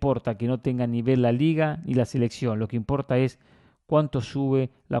donde no importa que no tenga nivel la liga ni la selección, lo que importa es cuánto sube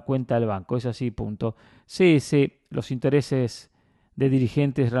la cuenta del banco, es así, punto. Sí, los intereses de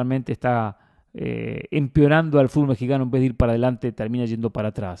dirigentes realmente está empeorando al fútbol mexicano, en vez de ir para adelante termina yendo para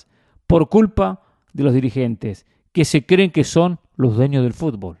atrás, por culpa de los dirigentes que se creen que son los dueños del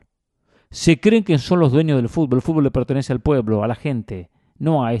fútbol. Se creen que son los dueños del fútbol. El fútbol le pertenece al pueblo, a la gente,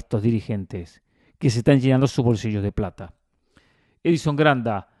 no a estos dirigentes que se están llenando sus bolsillos de plata. Edison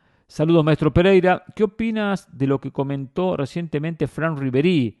Granda, saludos maestro Pereira. ¿Qué opinas de lo que comentó recientemente Fran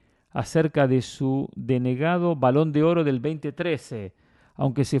Riveri acerca de su denegado Balón de Oro del 2013?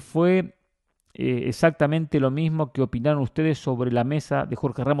 Aunque se fue exactamente lo mismo que opinaron ustedes sobre la mesa de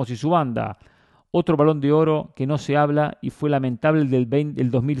Jorge Ramos y su banda. Otro Balón de Oro que no se habla y fue lamentable el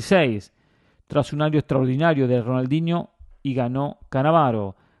 2006. Tras un año extraordinario de Ronaldinho y ganó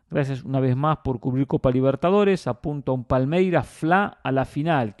Cannavaro. Gracias una vez más por cubrir Copa Libertadores. Apunta un Palmeiras Fla a la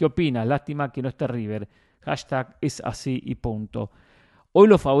final. ¿Qué opinas? Lástima que no esté River. Hashtag es así y punto. Hoy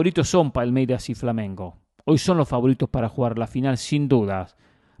los favoritos son Palmeiras y Flamengo. Hoy son los favoritos para jugar la final sin dudas.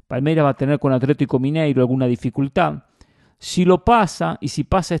 Palmeiras va a tener con Atlético Mineiro alguna dificultad. Si lo pasa, y si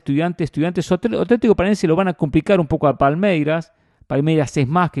pasa Estudiantes o Atlético Paranaense lo van a complicar un poco a Palmeiras. Palmeiras es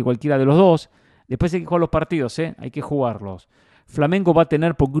más que cualquiera de los dos. Después hay que jugar los partidos, hay que jugarlos. Flamengo va a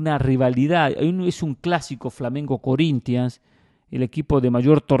tener porque una rivalidad, es un clásico Flamengo-Corinthians, el equipo de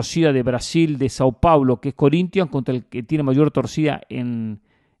mayor torcida de Brasil, de Sao Paulo, que es Corinthians, contra el que tiene mayor torcida en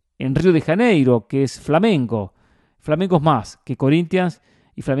Río de Janeiro, que es Flamengo. Flamengo es más que Corinthians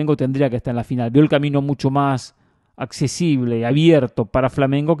y Flamengo tendría que estar en la final. Veo el camino mucho más accesible, abierto para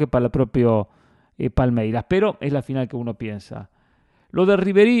Flamengo que para el propio Palmeiras, pero es la final que uno piensa. Lo de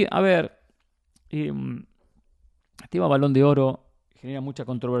Riveri, a ver, el tema Balón de Oro genera mucha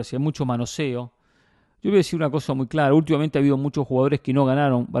controversia, mucho manoseo. Yo voy a decir una cosa muy clara, últimamente ha habido muchos jugadores que no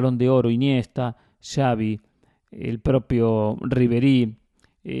ganaron Balón de Oro, Iniesta, Xavi, el propio Riveri,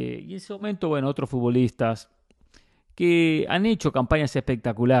 y en ese momento, bueno, otros futbolistas que han hecho campañas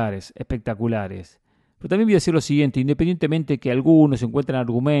espectaculares. Pero también voy a decir lo siguiente, independientemente que algunos encuentren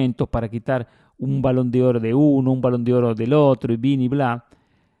argumentos para quitar un Balón de Oro de uno, un Balón de Oro del otro, y bin y bla,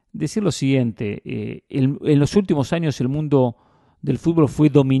 decir lo siguiente, en los últimos años el mundo del fútbol fue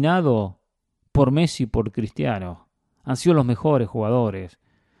dominado por Messi y por Cristiano. Han sido los mejores jugadores,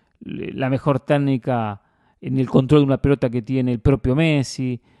 la mejor técnica en el control de una pelota que tiene el propio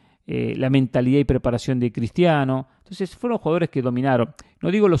Messi, la mentalidad y preparación de Cristiano. Entonces fueron jugadores que dominaron.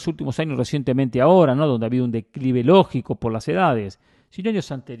 No digo los últimos años, recientemente ahora, ¿no?, donde ha habido un declive lógico por las edades, sino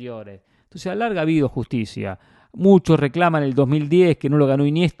años anteriores. Entonces a larga ha habido justicia. Muchos reclaman el 2010 que no lo ganó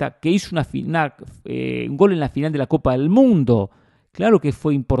Iniesta, que hizo un gol en la final de la Copa del Mundo. Claro que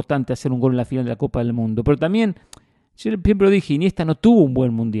fue importante hacer un gol en la final de la Copa del Mundo, pero también, yo siempre lo dije, Iniesta no tuvo un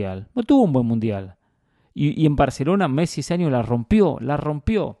buen mundial. Y en Barcelona Messi ese año la rompió.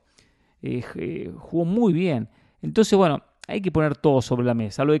 Jugó muy bien. Entonces, bueno, hay que poner todo sobre la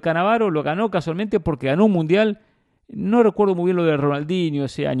mesa. Lo de Cannavaro lo ganó casualmente porque ganó un mundial. No recuerdo muy bien lo de Ronaldinho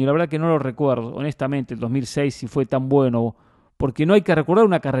ese año, la verdad que no lo recuerdo, honestamente, el 2006 si fue tan bueno, porque no hay que recordar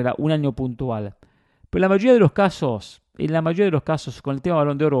una carrera, un año puntual. Pero en la mayoría de los casos, con el tema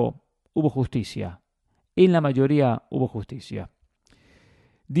Balón de Oro, hubo justicia. En la mayoría hubo justicia.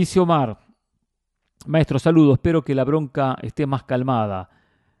 Dice Omar, maestro, saludos, espero que la bronca esté más calmada.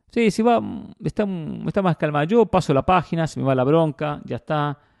 Sí, está más calmada. Yo paso la página, se me va la bronca, ya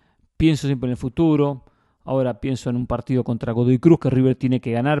está, pienso siempre en el futuro. Ahora pienso en un partido contra Godoy Cruz que River tiene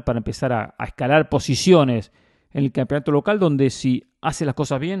que ganar para empezar a escalar posiciones en el campeonato local, donde si hace las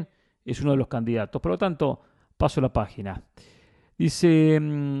cosas bien es uno de los candidatos. Por lo tanto, paso la página. Dice,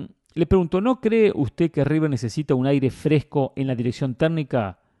 le pregunto, ¿no cree usted que River necesita un aire fresco en la dirección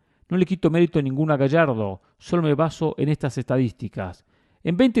técnica? No le quito mérito a ningún Gallardo, solo me baso en estas estadísticas.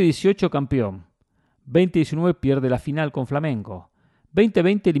 En 2018 campeón, 2019 pierde la final con Flamengo,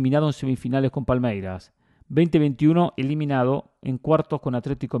 2020 eliminado en semifinales con Palmeiras, 2021 eliminado en cuartos con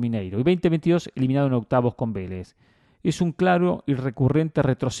Atlético Mineiro y 2022 eliminado en octavos con Vélez. Es un claro y recurrente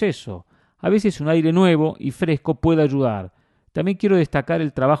retroceso. A veces un aire nuevo y fresco puede ayudar. También quiero destacar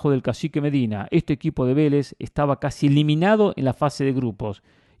el trabajo del Cacique Medina. Este equipo de Vélez estaba casi eliminado en la fase de grupos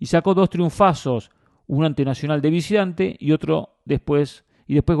y sacó 2 triunfazos, uno ante Nacional de visitante y otro después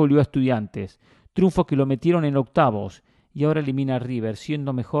volvió a Estudiantes. Triunfos que lo metieron en octavos y ahora elimina a River,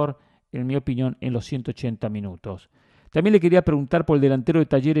 siendo mejor, en mi opinión, en los 180 minutos. También le quería preguntar por el delantero de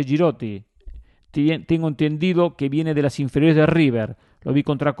Talleres, Girotti. Tengo entendido que viene de las inferiores de River. Lo vi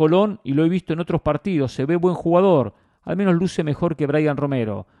contra Colón y lo he visto en otros partidos. Se ve buen jugador. Al menos luce mejor que Brian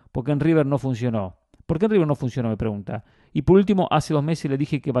Romero, porque en River no funcionó. ¿Por qué en River no funcionó?, me pregunta. Y por último, hace 2 meses le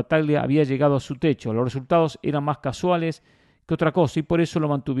dije que Bataglia había llegado a su techo. Los resultados eran más casuales que otra cosa y por eso lo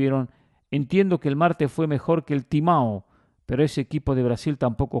mantuvieron. Entiendo que el martes fue mejor que el Timao, pero ese equipo de Brasil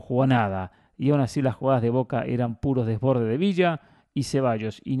tampoco jugó nada. Y aún así las jugadas de Boca eran puros desbordes de Villa y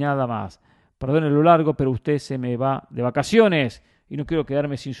Ceballos y nada más. Perdone lo largo, pero usted se me va de vacaciones y no quiero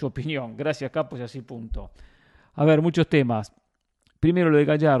quedarme sin su opinión. Gracias, Capos, y así punto. A ver, muchos temas. Primero lo de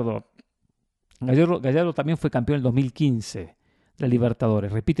Gallardo. Gallardo también fue campeón en el 2015 de la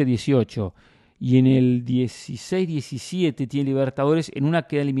Libertadores. Repite 18. Y en el 16-17 tiene Libertadores. En una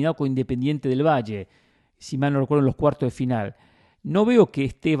queda eliminado con Independiente del Valle. Si mal no recuerdo, en los cuartos de final. No veo que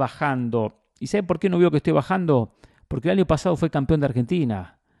esté bajando. ¿Y sabe por qué no veo que esté bajando? Porque el año pasado fue campeón de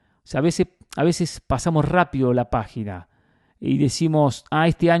Argentina. O sea, a veces pasamos rápido la página y decimos,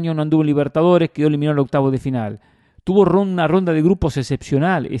 este año no anduvo en Libertadores, quedó eliminado en el octavo de final. Tuvo una ronda de grupos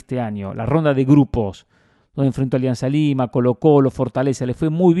excepcional este año, la ronda de grupos, donde enfrentó a Alianza Lima, Colo-Colo, Fortaleza. Le fue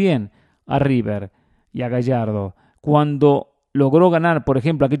muy bien a River y a Gallardo. Cuando logró ganar, por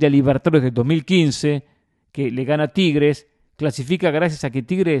ejemplo, aquella Libertadores del 2015, que le gana a Tigres, clasifica gracias a que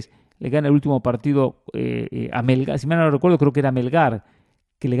Tigres le gana el último partido a Melgar. Si mal no recuerdo, creo que era Melgar,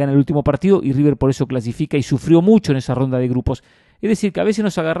 que le gana el último partido y River por eso clasifica y sufrió mucho en esa ronda de grupos. Es decir, que a veces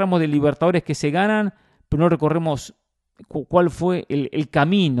nos agarramos de Libertadores que se ganan, pero no recorremos cuál fue el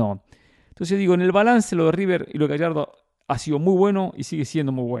camino. Entonces digo, en el balance lo de River y lo de Gallardo ha sido muy bueno y sigue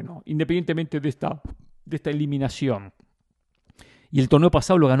siendo muy bueno, independientemente de esta eliminación. Y el torneo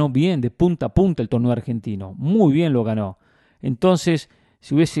pasado lo ganó bien, de punta a punta el torneo argentino. Muy bien lo ganó. Entonces,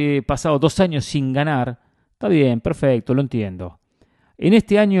 si hubiese pasado 2 años sin ganar, está bien, perfecto, lo entiendo. En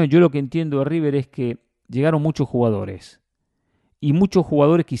este año yo lo que entiendo de River es que llegaron muchos jugadores. Y muchos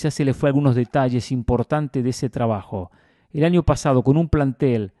jugadores quizás se les fue algunos detalles importantes de ese trabajo. El año pasado, con un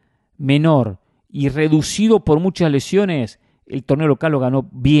plantel menor y reducido por muchas lesiones, el torneo local lo ganó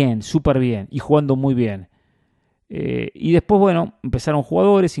bien, súper bien, y jugando muy bien. Y después, bueno, empezaron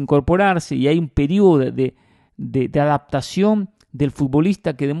jugadores a incorporarse y hay un periodo de adaptación del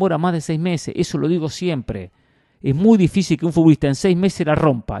futbolista que demora más de 6 meses. Eso lo digo siempre. Es muy difícil que un futbolista en 6 meses la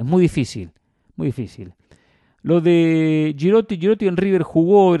rompa. Es muy difícil, muy difícil. Lo de Girotti en River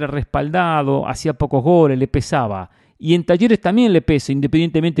jugó, era respaldado, hacía pocos goles, le pesaba. Y en Talleres también le pesa,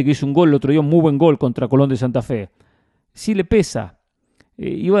 independientemente que hizo un gol el otro día, un muy buen gol contra Colón de Santa Fe. Sí le pesa.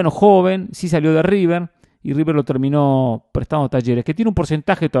 Y bueno, joven, sí salió de River y River lo terminó prestando a Talleres, que tiene un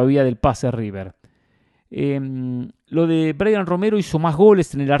porcentaje todavía del pase a River. Lo de Brian Romero hizo más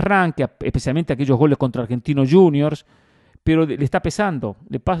goles en el arranque, especialmente aquellos goles contra Argentinos Juniors, pero le está pesando,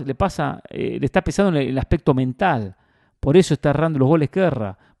 le está pesando en el aspecto mental. Por eso está errando los goles que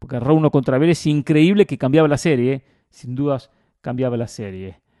erra, porque erró uno contra Vélez increíble que cambiaba la serie, sin dudas cambiaba la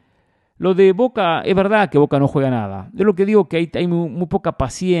serie. Lo de Boca, es verdad que Boca no juega nada. Yo lo que digo que hay muy poca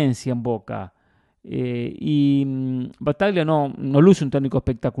paciencia en Boca. Bataglia no luce un técnico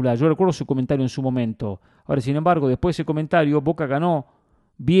espectacular. Yo recuerdo su comentario en su momento. Ahora, sin embargo, después de ese comentario, Boca ganó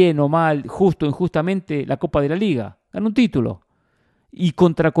bien o mal, justo o injustamente, la Copa de la Liga. Ganó un título. Y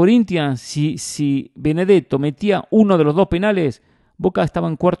contra Corinthians, si Benedetto metía uno de los 2 penales, Boca estaba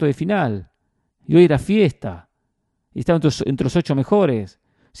en cuarto de final. Y hoy era fiesta. Y estaba entre los 8 mejores.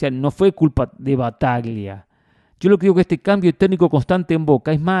 O sea, no fue culpa de Bataglia. Yo lo que digo es que este cambio técnico constante en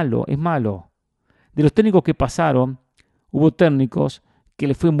Boca es malo, es malo. De los técnicos que pasaron, hubo técnicos que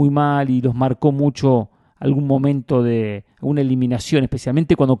les fue muy mal y los marcó mucho algún momento de una eliminación,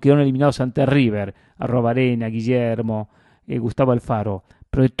 especialmente cuando quedaron eliminados ante River, Arrobarena, Guillermo, Gustavo Alfaro.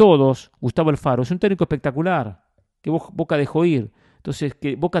 Pero de todos, Gustavo Alfaro es un técnico espectacular, que Boca dejó ir. Entonces,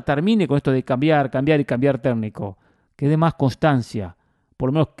 que Boca termine con esto de cambiar técnico, que dé más constancia. Por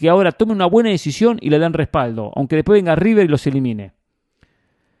lo menos que ahora tome una buena decisión y le den respaldo, aunque después venga River y los elimine.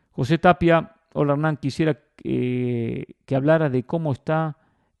 José Tapia, hola Hernán, quisiera que hablara de cómo está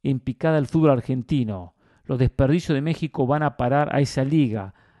en picada el fútbol argentino. Los desperdicios de México van a parar a esa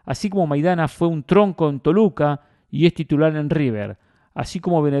liga. Así como Maidana fue un tronco en Toluca y es titular en River. Así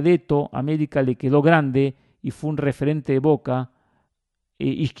como Benedetto, América le quedó grande y fue un referente de Boca.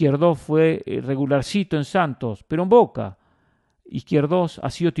 Izquierdos fue regularcito en Santos, pero en Boca. Izquierdos ha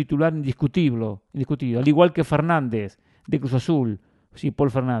sido titular indiscutible, al igual que Fernández de Cruz Azul, sí,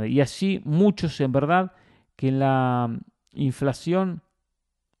 Paul Fernández. Y así muchos, en verdad, que en la inflación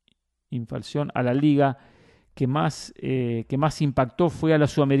a la liga que más impactó fue a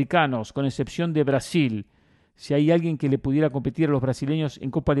los sudamericanos, con excepción de Brasil. Si hay alguien que le pudiera competir a los brasileños en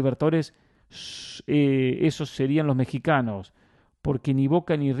Copa Libertadores, esos serían los mexicanos, porque ni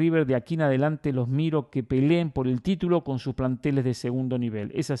Boca ni River de aquí en adelante los miro que peleen por el título con sus planteles de segundo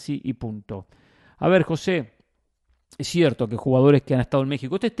nivel. Es así y punto. A ver, José, es cierto que jugadores que han estado en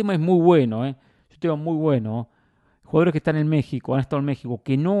México, este tema es muy bueno, este tema muy bueno. Jugadores que están en México, han estado en México,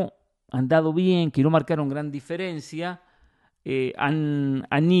 que no han dado bien, que no marcaron gran diferencia,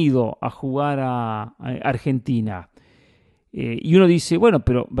 han ido a jugar a Argentina. Y uno dice, bueno,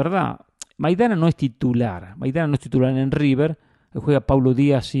 pero ¿verdad? Maidana no es titular en River, juega Paulo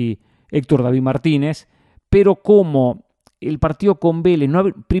Díaz y Héctor David Martínez, pero como el partido con Vélez,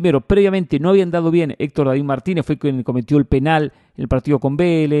 previamente no habían dado bien, Héctor David Martínez fue quien cometió el penal en el partido con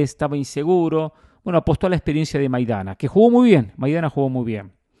Vélez, estaba inseguro, bueno, apostó a la experiencia de Maidana, que jugó muy bien, Maidana jugó muy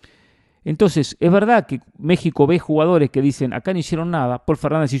bien. Entonces, es verdad que México ve jugadores que dicen, acá no hicieron nada, Paul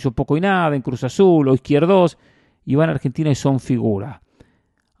Fernández hizo poco y nada en Cruz Azul o Izquierdos, y van a Argentina y son figura.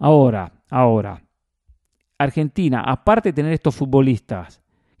 Ahora, Argentina, aparte de tener estos futbolistas,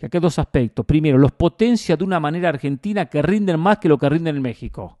 que acá hay dos aspectos. Primero, los potencia de una manera Argentina que rinden más que lo que rinden en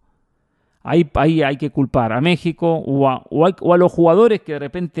México. Ahí hay que culpar a México o a los jugadores que de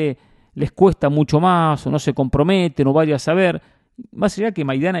repente les cuesta mucho más o no se comprometen o vaya a saber. Más allá que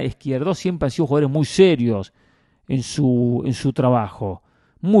Maidana y Izquierdos siempre han sido jugadores muy serios en su trabajo,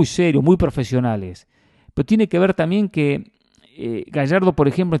 muy serios, muy profesionales. Pero tiene que ver también que Gallardo, por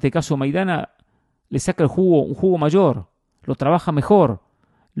ejemplo, en este caso Maidana, le saca un jugo mayor, lo trabaja mejor,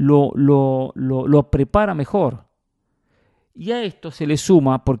 lo prepara mejor. Y a esto se le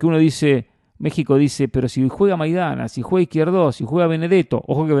suma, porque uno dice, México dice, pero si juega Maidana, si juega Izquierdos, si juega Benedetto,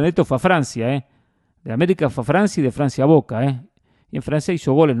 ojo que Benedetto fue a Francia, de América fue a Francia y de Francia a Boca, y en Francia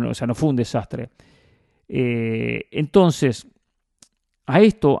hizo goles, o sea, no fue un desastre. Entonces, a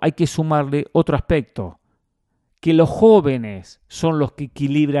esto hay que sumarle otro aspecto, que los jóvenes son los que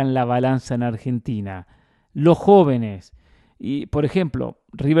equilibran la balanza en Argentina. Los jóvenes. Y, por ejemplo,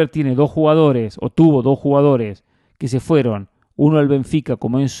 River tiene tuvo dos jugadores que se fueron, uno al Benfica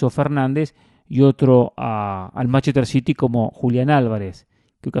como Enzo Fernández y otro al Manchester City como Julián Álvarez,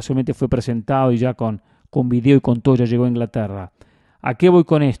 que casualmente fue presentado y ya con video y con todo ya llegó a Inglaterra. ¿A qué voy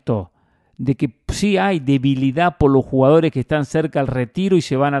con esto? De que sí hay debilidad por los jugadores que están cerca al retiro y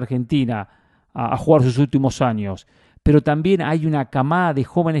se van a Argentina a jugar sus últimos años, pero también hay una camada de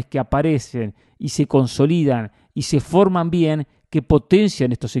jóvenes que aparecen y se consolidan y se forman bien, que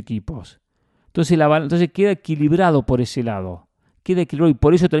potencian estos equipos. Entonces queda equilibrado por ese lado, y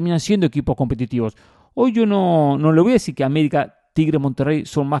por eso terminan siendo equipos competitivos. Hoy yo no le voy a decir que América, Tigre, Monterrey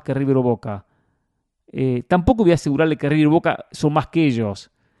son más que River o Boca. Tampoco voy a asegurarle que River y Boca son más que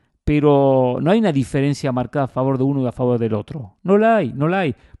ellos, pero no hay una diferencia marcada a favor de uno y a favor del otro. No la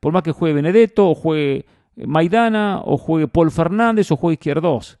hay. Por más que juegue Benedetto, o juegue Maidana, o juegue Paul Fernández, o juegue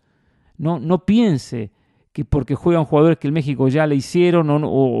Izquierdos. No piense que porque juegan jugadores que el México ya le hicieron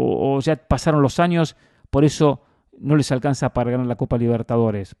o ya pasaron los años, por eso no les alcanza para ganar la Copa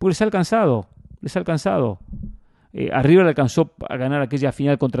Libertadores. Porque les ha alcanzado. Arriba le alcanzó a ganar aquella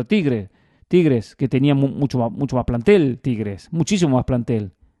final contra Tigres, que tenía mucho más plantel, muchísimo más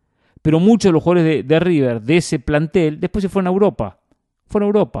plantel. Pero muchos de los jugadores de River, de ese plantel, después se fueron a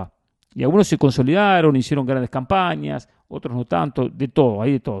Europa. Y algunos se consolidaron, hicieron grandes campañas, otros no tanto,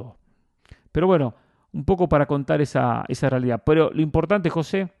 hay de todo. Pero bueno, un poco para contar esa realidad. Pero lo importante,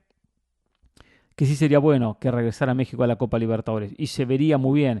 José, que sí sería bueno que regresara a México a la Copa Libertadores. Y se vería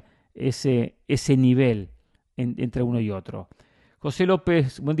muy bien ese nivel entre uno y otro. José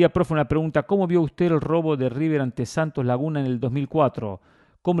López, buen día, profe. Una pregunta. ¿Cómo vio usted el robo de River ante Santos Laguna en el 2004?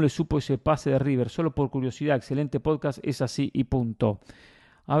 ¿Cómo le supo ese pase de River? Solo por curiosidad. Excelente podcast. Es así y punto.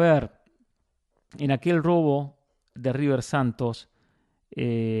 A ver, en aquel robo de River Santos,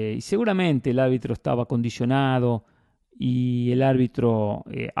 y seguramente el árbitro estaba condicionado y el árbitro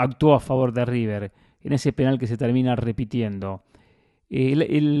actuó a favor de River en ese penal que se termina repitiendo.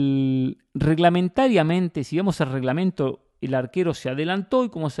 Reglamentariamente, si vemos el reglamento, el arquero se adelantó y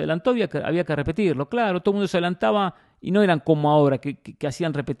como se adelantó había que repetirlo. Claro, todo el mundo se adelantaba y no eran como ahora que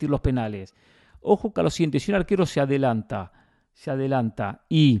hacían repetir los penales. Ojo que a lo siguiente, si un arquero se adelanta se adelanta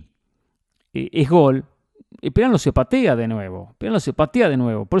y es gol, el penal no se patea de nuevo.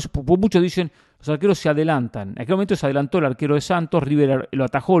 Por eso muchos dicen, los arqueros se adelantan. En aquel momento se adelantó el arquero de Santos, River lo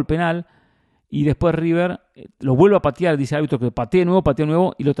atajó el penal, y después River lo vuelve a patear, dice el árbitro que patee de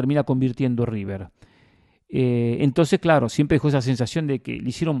nuevo, y lo termina convirtiendo River. Entonces, claro, siempre dejó esa sensación de que le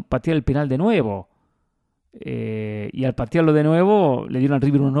hicieron patear el penal de nuevo. Y al patearlo de nuevo, le dieron a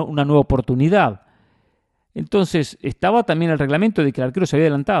River una nueva oportunidad. Entonces, estaba también el reglamento de que el arquero se había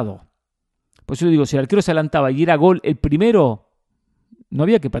adelantado. Por eso le digo, si el arquero se adelantaba y era gol el primero, no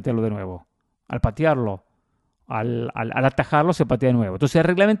había que patearlo de nuevo. Al patearlo, al atajarlo, se patea de nuevo. Entonces,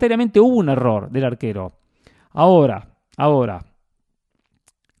 reglamentariamente hubo un error del arquero. Ahora,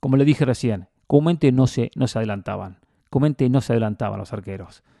 como le dije recién, comúnmente no se adelantaban. Comúnmente no se adelantaban los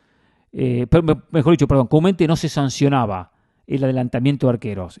arqueros. Comúnmente no se sancionaba el adelantamiento de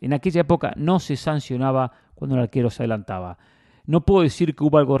arqueros. En aquella época no se sancionaba cuando el arquero se adelantaba. No puedo decir que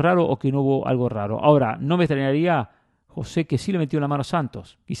hubo algo raro o que no hubo algo raro. Ahora, no me extrañaría, José, que sí le metió la mano a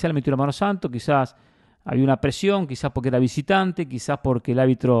Santos. Quizás le metió la mano a Santos, quizás había una presión, quizás porque era visitante, quizás porque el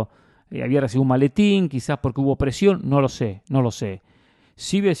árbitro había recibido un maletín, quizás porque hubo presión, no lo sé.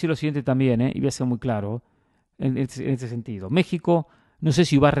 Sí voy a decir lo siguiente también, y voy a ser muy claro en este sentido. México, no sé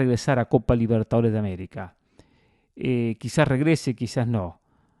si va a regresar a Copa Libertadores de América. Quizás regrese, quizás no.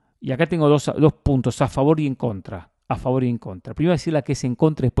 Y acá tengo dos puntos, a favor y en contra. Primero decir la que es en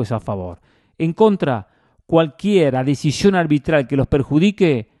contra y después a favor. En contra, cualquier decisión arbitral que los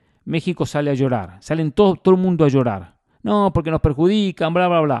perjudique, México sale a llorar. Salen todo el mundo a llorar. No, porque nos perjudican, bla,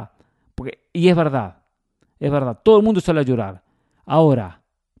 bla, bla. Y es verdad. Todo el mundo sale a llorar. Ahora,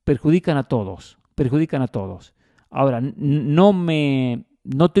 perjudican a todos. Ahora,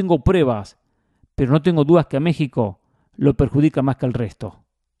 no tengo pruebas, pero no tengo dudas que a México lo perjudica más que al resto.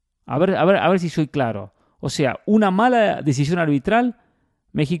 A ver si soy claro. O sea, una mala decisión arbitral,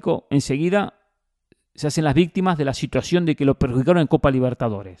 México enseguida se hacen las víctimas de la situación de que lo perjudicaron en Copa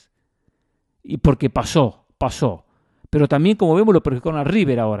Libertadores. Y porque pasó. Pero también, como vemos, lo perjudicaron a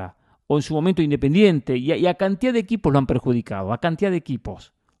River ahora. O en su momento Independiente. Y a cantidad de equipos lo han perjudicado.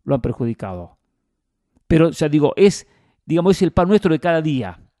 Pero, o sea, es el pan nuestro de cada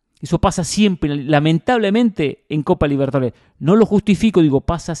día. Eso pasa siempre, lamentablemente, en Copa Libertadores. No lo justifico,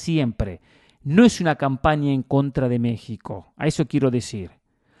 pasa siempre. No es una campaña en contra de México. A eso quiero decir.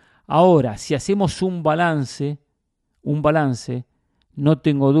 Ahora, si hacemos un balance, no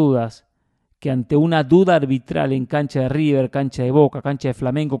tengo dudas que ante una duda arbitral en cancha de River, cancha de Boca, cancha de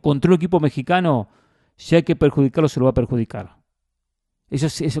Flamengo, contra un equipo mexicano, si hay que perjudicarlo, se lo va a perjudicar.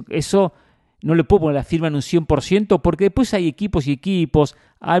 Eso no le puedo poner la firma en un 100%, porque después hay equipos y equipos,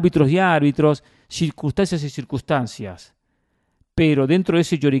 árbitros y árbitros, circunstancias y circunstancias. Pero dentro de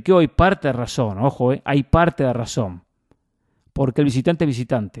ese lloriqueo hay parte de razón, hay parte de razón. Porque el visitante es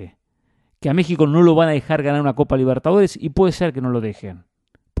visitante. Que a México no lo van a dejar ganar una Copa Libertadores y puede ser que no lo dejen.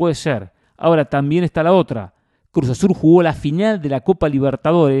 Puede ser. Ahora también está la otra. Cruz Azul jugó la final de la Copa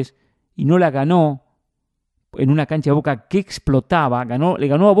Libertadores y no la ganó en una cancha de Boca que explotaba. Le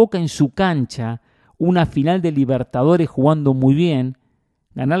ganó a Boca en su cancha una final de Libertadores jugando muy bien.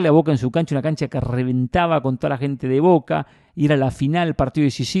 Ganarle a Boca en su cancha, una cancha que reventaba con toda la gente de Boca, y era la final, el partido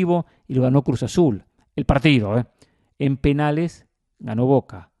decisivo, y lo ganó Cruz Azul. El partido, En penales ganó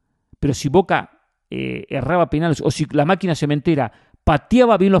Boca. Pero si Boca erraba penales, o si la máquina cementera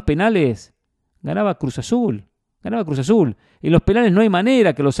pateaba bien los penales, ganaba Cruz Azul. En los penales no hay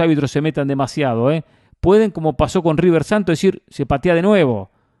manera que los árbitros se metan demasiado, Pueden, como pasó con River Santos, decir, se patea de nuevo.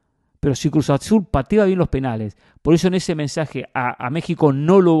 Pero si Cruz Azul patea bien los penales, por eso en ese mensaje a México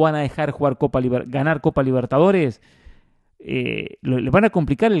no lo van a dejar ganar Copa Libertadores, le van a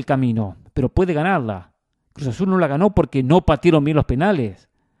complicar el camino, pero puede ganarla. Cruz Azul no la ganó porque no patearon bien los penales.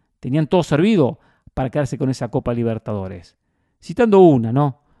 Tenían todo servido para quedarse con esa Copa Libertadores. Citando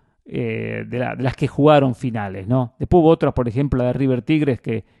una, de las que jugaron finales, Después hubo otras, por ejemplo, la de River Tigres,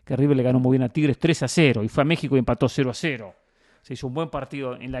 que River le ganó muy bien a Tigres 3-0, y fue a México y empató 0-0. Se hizo un buen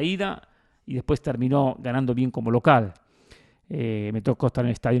partido en la ida y después terminó ganando bien como local. Me tocó estar en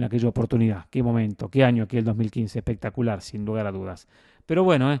el estadio en aquella oportunidad. Qué momento, qué año, aquel 2015, espectacular, sin lugar a dudas. Pero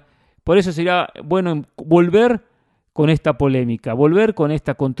bueno, por eso sería bueno volver con esta polémica, volver con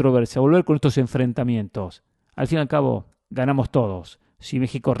esta controversia, volver con estos enfrentamientos. Al fin y al cabo, ganamos todos si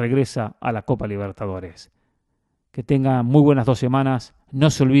México regresa a la Copa Libertadores. Que tengan muy buenas 2 semanas.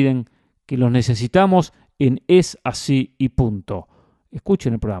 No se olviden que los necesitamos en Es Así y Punto.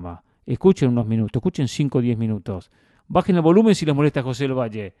 Escuchen el programa, escuchen unos minutos, escuchen 5 o 10 minutos. Bajen el volumen si les molesta José del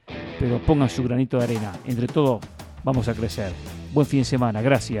Valle, pero pongan su granito de arena. Entre todos vamos a crecer. Buen fin de semana,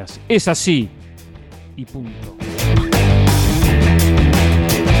 gracias. Es Así y Punto.